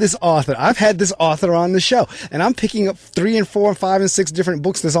 I know this author. I've had this author on the show. And I'm picking up 3 and 4 and 5 and 6 different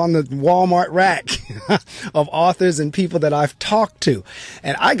books that's on the Walmart rack of authors and people that I've talked to.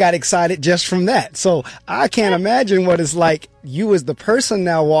 And I got excited just from that. So I can't imagine what it's like you as the person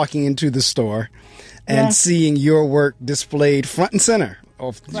now walking into the store and seeing your work displayed front and center.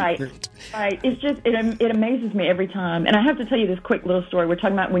 Right. It's just, it amazes me every time. And I have to tell you this quick little story. We're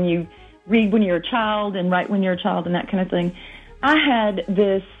talking about when you read when you're a child and write when you're a child and that kind of thing. I had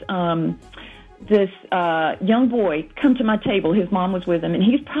this young boy come to my table. His mom was with him, and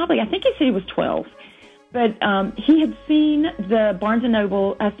he's probably, I think he said he was 12. But he had seen the Barnes &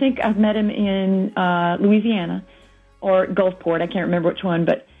 Noble. I think I've met him in Louisiana or Gulfport. I can't remember which one.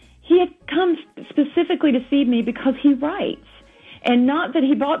 But he had come specifically to see me because he writes. And not that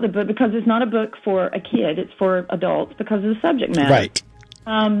he bought the book, because it's not a book for a kid. It's for adults because of the subject matter. Right.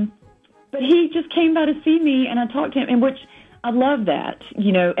 But he just came by to see me, and I talked to him, and which I love that,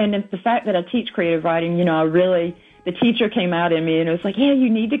 and the fact that I teach creative writing, the teacher came out in me, and it was like, yeah, you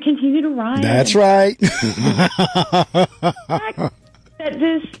need to continue to write. That's right. That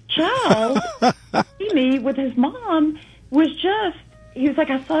this child see me with his mom was just, he was like,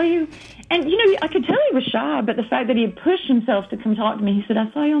 I saw you. And, I could tell he was shy, but the fact that he had pushed himself to come talk to me, he said,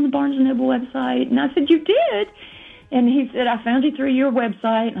 I saw you on the Barnes & Noble website. And I said, you did? And he said, I found you through your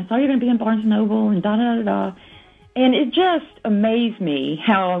website, and I saw you were going to be in Barnes & Noble, and da-da-da-da. And it just amazed me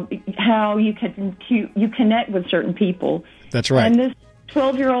how you connect with certain people. That's right. And this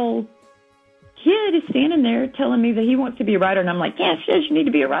 12-year-old kid is standing there telling me that he wants to be a writer, and I'm like, yeah, sis, you need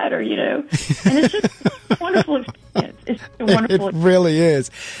to be a writer, And it's just a wonderful experience. It's a wonderful experience. It really is.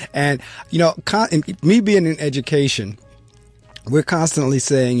 And, me being in education, we're constantly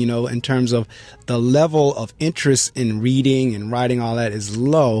saying, in terms of the level of interest in reading and writing, all that is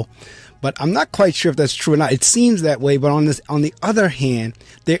low. But I'm not quite sure if that's true or not. It seems that way. But on the other hand,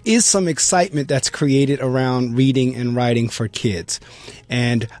 there is some excitement that's created around reading and writing for kids.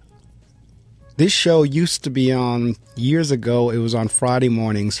 And this show used to be on years ago. It was on Friday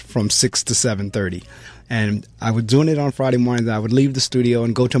mornings from 6 to 7:30. And I was doing it on Friday mornings. I would leave the studio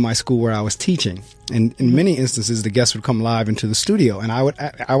and go to my school where I was teaching. And in many instances, the guests would come live into the studio. And I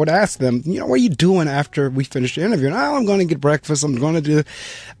would ask them, what are you doing after we finish the interview? And I'm going to get breakfast. I'm going to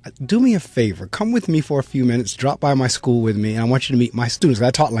do me a favor. Come with me for a few minutes. Drop by my school with me. And I want you to meet my students.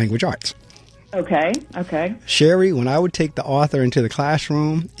 I taught language arts. Okay. Sherry, when I would take the author into the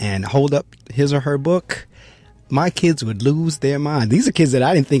classroom and hold up his or her book, my kids would lose their mind. These are kids that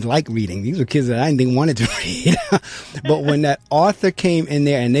I didn't think liked reading. These are kids that I didn't think wanted to read. But when that author came in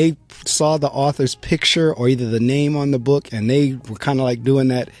there and they saw the author's picture or either the name on the book, and they were kind of like doing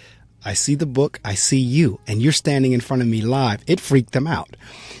that, I see the book, I see you, and you're standing in front of me live, it freaked them out.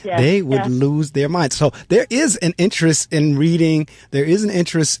 Yeah, they would lose their minds. So there is an interest in reading. There is an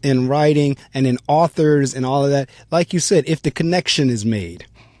interest in writing and in authors and all of that. Like you said, if the connection is made.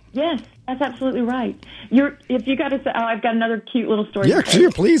 Yes. That's absolutely right. If you got to say, I've got another cute little story. Yeah,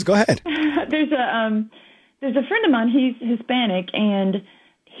 sure, please go ahead. There's a friend of mine. He's Hispanic, and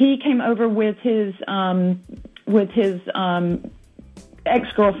he came over with his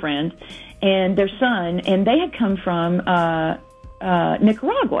ex-girlfriend and their son, and they had come from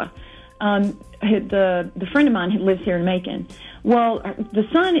Nicaragua. The friend of mine lives here in Macon. Well, the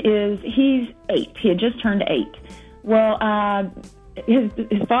son he's 8. He had just turned 8. Well, his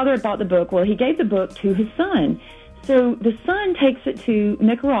father had bought the book. Well, he gave the book to his son. So the son takes it to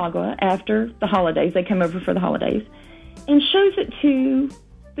Nicaragua after the holidays. They come over for the holidays and shows it to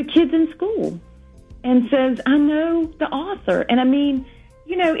the kids in school and says, I know the author. And I mean,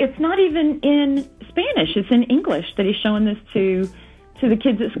 it's not even in Spanish. It's in English that he's showing this to the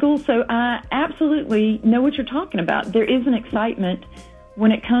kids at school. So I absolutely know what you're talking about. There is an excitement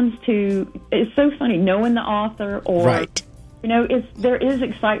when it comes to, it's so funny, knowing the author or... Right. There is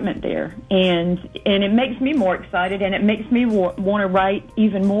excitement there, and it makes me more excited, and it makes me want to write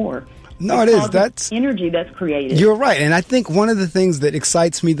even more. No, it is. That's energy that's created. You're right, and I think one of the things that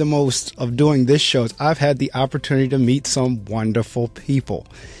excites me the most of doing this show is I've had the opportunity to meet some wonderful people.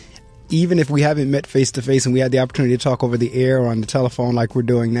 Even if we haven't met face to face and we had the opportunity to talk over the air or on the telephone like we're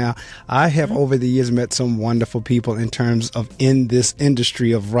doing now, I have over the years met some wonderful people in terms of in this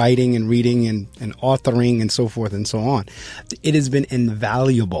industry of writing and reading and authoring and so forth and so on. It has been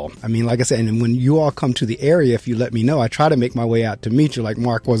invaluable. I mean, like I said, and when you all come to the area, if you let me know, I try to make my way out to meet you, like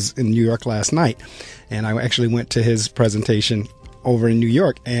Mark was in New York last night. And I actually went to his presentation over in New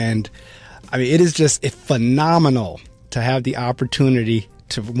York. And I mean, it is just phenomenal to have the opportunity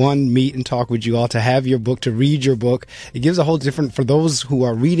to meet and talk with you all, to have your book, to read your book. It gives a whole different, for those who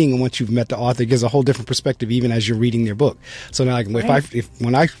are reading and once you've met the author, it gives a whole different perspective even as you're reading their book. So now,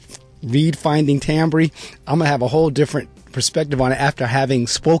 when I read Finding Tambri, I'm going to have a whole different perspective on it after having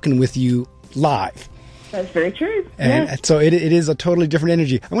spoken with you live. That's very true. And so it is a totally different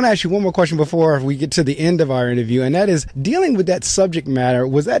energy. I want to ask you one more question before we get to the end of our interview, and that is, dealing with that subject matter,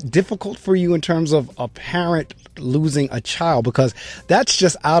 was that difficult for you in terms of a parent losing a child? Because that's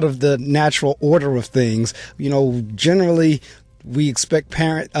just out of the natural order of things. Generally we expect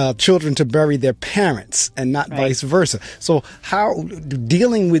children to bury their parents and not vice versa. So how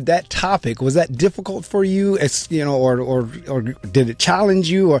dealing with that topic, was that difficult for you, or did it challenge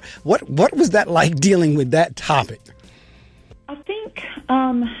you, or what was that like dealing with that topic? I think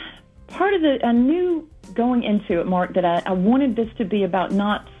part of I knew going into it, Mark, that I wanted this to be about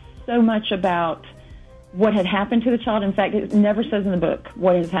not so much about what had happened to the child. In fact, it never says in the book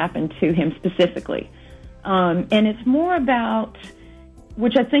what has happened to him specifically. And it's more about,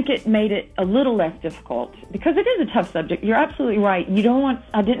 which I think it made it a little less difficult, because it is a tough subject. You're absolutely right.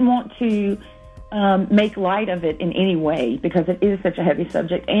 I didn't want to make light of it in any way, because it is such a heavy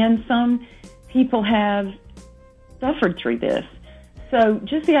subject, and some people have suffered through this. So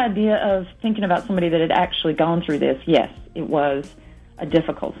just the idea of thinking about somebody that had actually gone through this, yes, it was a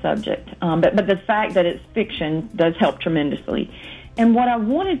difficult subject. But the fact that it's fiction does help tremendously. And what I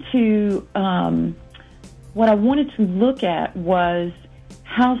wanted to look at was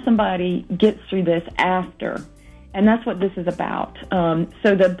how somebody gets through this after, and that's what this is about.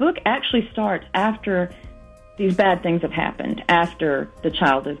 So the book actually starts after these bad things have happened, after the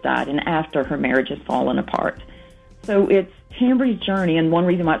child has died, and after her marriage has fallen apart. So it's Tambri's journey, and one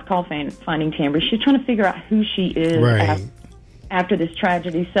reason why it's called Finding Tambri. She's trying to figure out who she is after this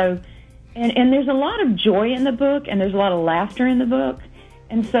tragedy. So, and there's a lot of joy in the book, and there's a lot of laughter in the book.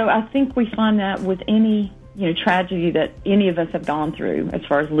 And so I think we find that with any tragedy that any of us have gone through, as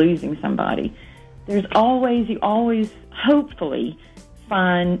far as losing somebody, you always hopefully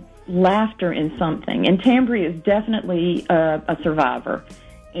find laughter in something. And Tambri is definitely a survivor,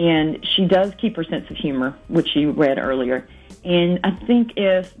 and she does keep her sense of humor, which you read earlier. And I think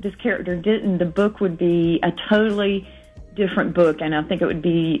if this character didn't, the book would be a totally different book, and I think it would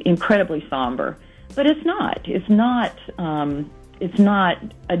be incredibly somber. But it's not. It's not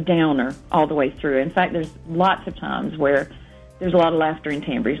a downer all the way through. In fact, there's lots of times where there's a lot of laughter in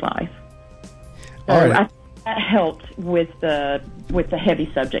Tambri's life. So I think that helped with the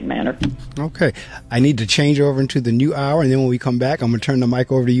heavy subject matter. Okay. I need to change over into the new hour, and then when we come back, I'm going to turn the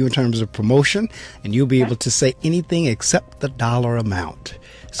mic over to you in terms of promotion, and you'll be able to say anything except the dollar amount.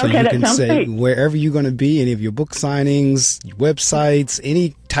 So you can say wherever you're going to be, any of your book signings, your websites,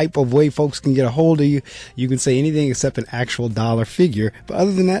 any type of way folks can get a hold of you. You can say anything except an actual dollar figure. But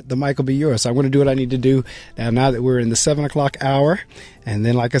other than that, the mic will be yours. So I'm going to do what I need to do now that we're in the 7 o'clock hour. And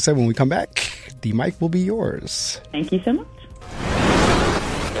then, like I said, when we come back, the mic will be yours. Thank you so much.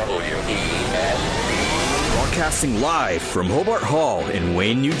 Broadcasting live from Hobart Hall in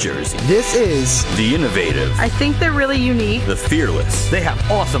Wayne, New Jersey. This is The Innovative. I think they're really unique. The Fearless. They have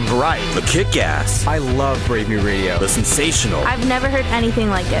awesome variety. The Kick-Ass. I love Brave New Radio. The Sensational. I've never heard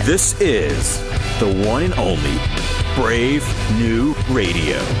anything like it. This is the one and only Brave New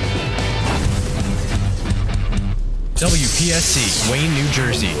Radio. WPSC, Wayne, New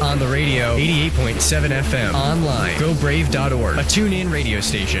Jersey. On the radio, 88.7 FM. Online, gobrave.org. A tune-in radio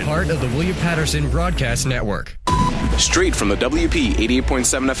station. Part of the William Patterson Broadcast Network. Straight from the WP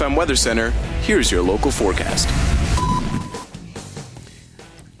 88.7 FM Weather Center, here's your local forecast.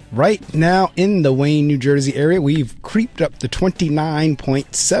 Right now in the Wayne, New Jersey area, we've creeped up to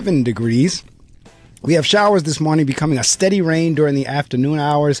 29.7 degrees. We have showers this morning becoming a steady rain during the afternoon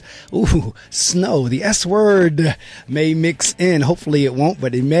hours. Ooh, snow, the S word may mix in. Hopefully it won't,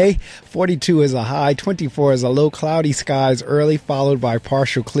 but it may. 42 is a high, 24 is a low, cloudy skies early, followed by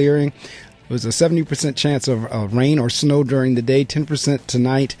partial clearing. There's a 70% chance of rain or snow during the day, 10%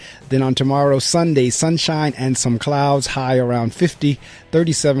 tonight. Then on tomorrow, Sunday, sunshine and some clouds, high around 50.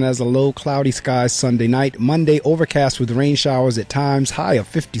 37 as a low, cloudy skies Sunday night. Monday, overcast with rain showers at times, high of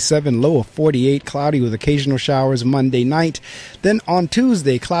 57, low of 48, cloudy with occasional showers Monday night. Then on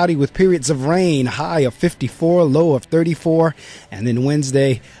Tuesday, cloudy with periods of rain, high of 54, low of 34. And then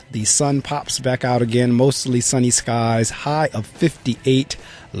Wednesday, the sun pops back out again, mostly sunny skies, high of 58,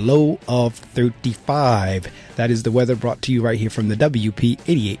 low of 35. That is the weather brought to you right here from the WP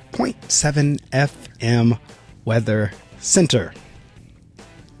 88.7 FM Weather Center.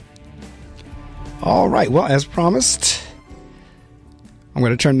 All right, well, as promised, I'm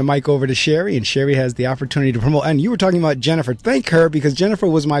going to turn the mic over to Sherry, and Sherry has the opportunity to promote. And you were talking about Jennifer. Thank her, because Jennifer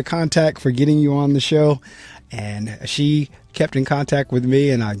was my contact for getting you on the show, and she kept in contact with me,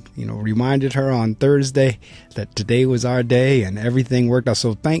 and I, reminded her on Thursday that today was our day, and everything worked out.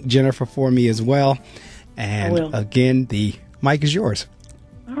 So thank Jennifer for me as well. And again, the mic is yours.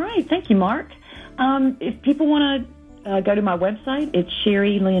 All right. Thank you, Mark. If people want to go to my website, it's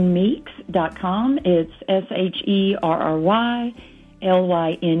SherryLynnMeeks.com. It's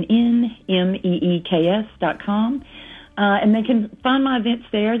SherryLynnMeeks.com. And they can find my events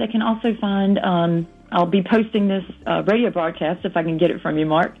there. They can also find, I'll be posting this radio broadcast if I can get it from you,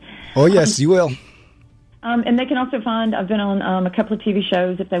 Mark. Oh, yes, you will. And they can also find, I've been on a couple of TV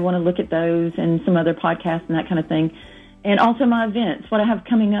shows if they want to look at those, and some other podcasts and that kind of thing. And also my events, what I have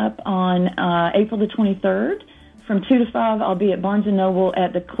coming up on April the 23rd. From 2 to 5, I'll be at Barnes & Noble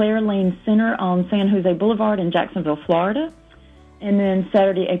at the Clare Lane Center on San Jose Boulevard in Jacksonville, Florida. And then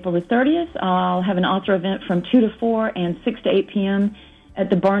Saturday, April the 30th, I'll have an author event from 2 to 4 and 6 to 8 p.m. at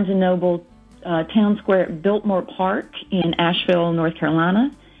the Barnes & Noble Town Square at Biltmore Park in Asheville, North Carolina.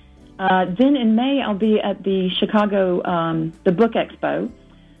 Then in May, I'll be at the Chicago, the Book Expo.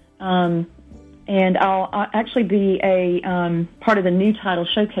 And I'll actually be a part of the new title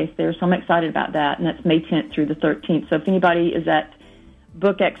showcase there, so I'm excited about that. And that's May 10th through the 13th. So if anybody is at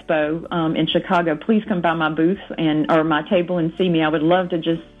Book Expo in Chicago, please come by my booth or my table and see me. I would love to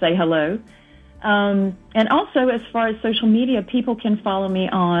just say hello. And also, as far as social media, people can follow me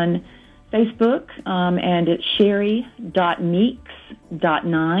on Facebook, and it's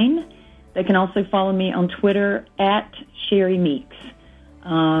Sherry.Meeks.9. They can also follow me on Twitter at Sherry Meeks.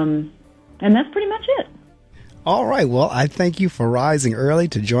 And that's pretty much it. All right. Well, I thank you for rising early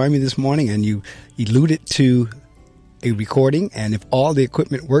to join me this morning, and you alluded to a recording, and if all the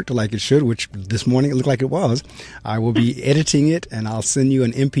equipment worked like it should, which this morning it looked like it was, I will be editing it, and I'll send you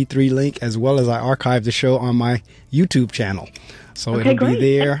an MP3 link, as well as I archive the show on my YouTube channel. So it'll be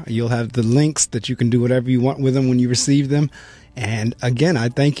there. You'll have the links that you can do whatever you want with them when you receive them. And again, I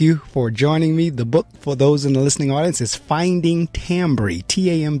thank you for joining me. The book, for those in the listening audience, is Finding Tambri,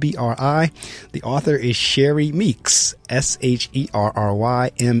 Tambri. The author is Sherry Meeks,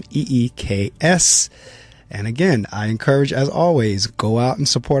 SherryMeeks. And again, I encourage, as always, go out and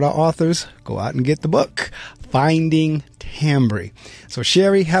support our authors. Go out and get the book, Finding Tambri. So,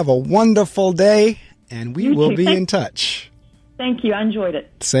 Sherry, have a wonderful day, and we will be in touch. Thank you. I enjoyed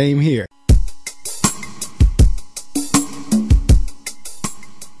it. Same here.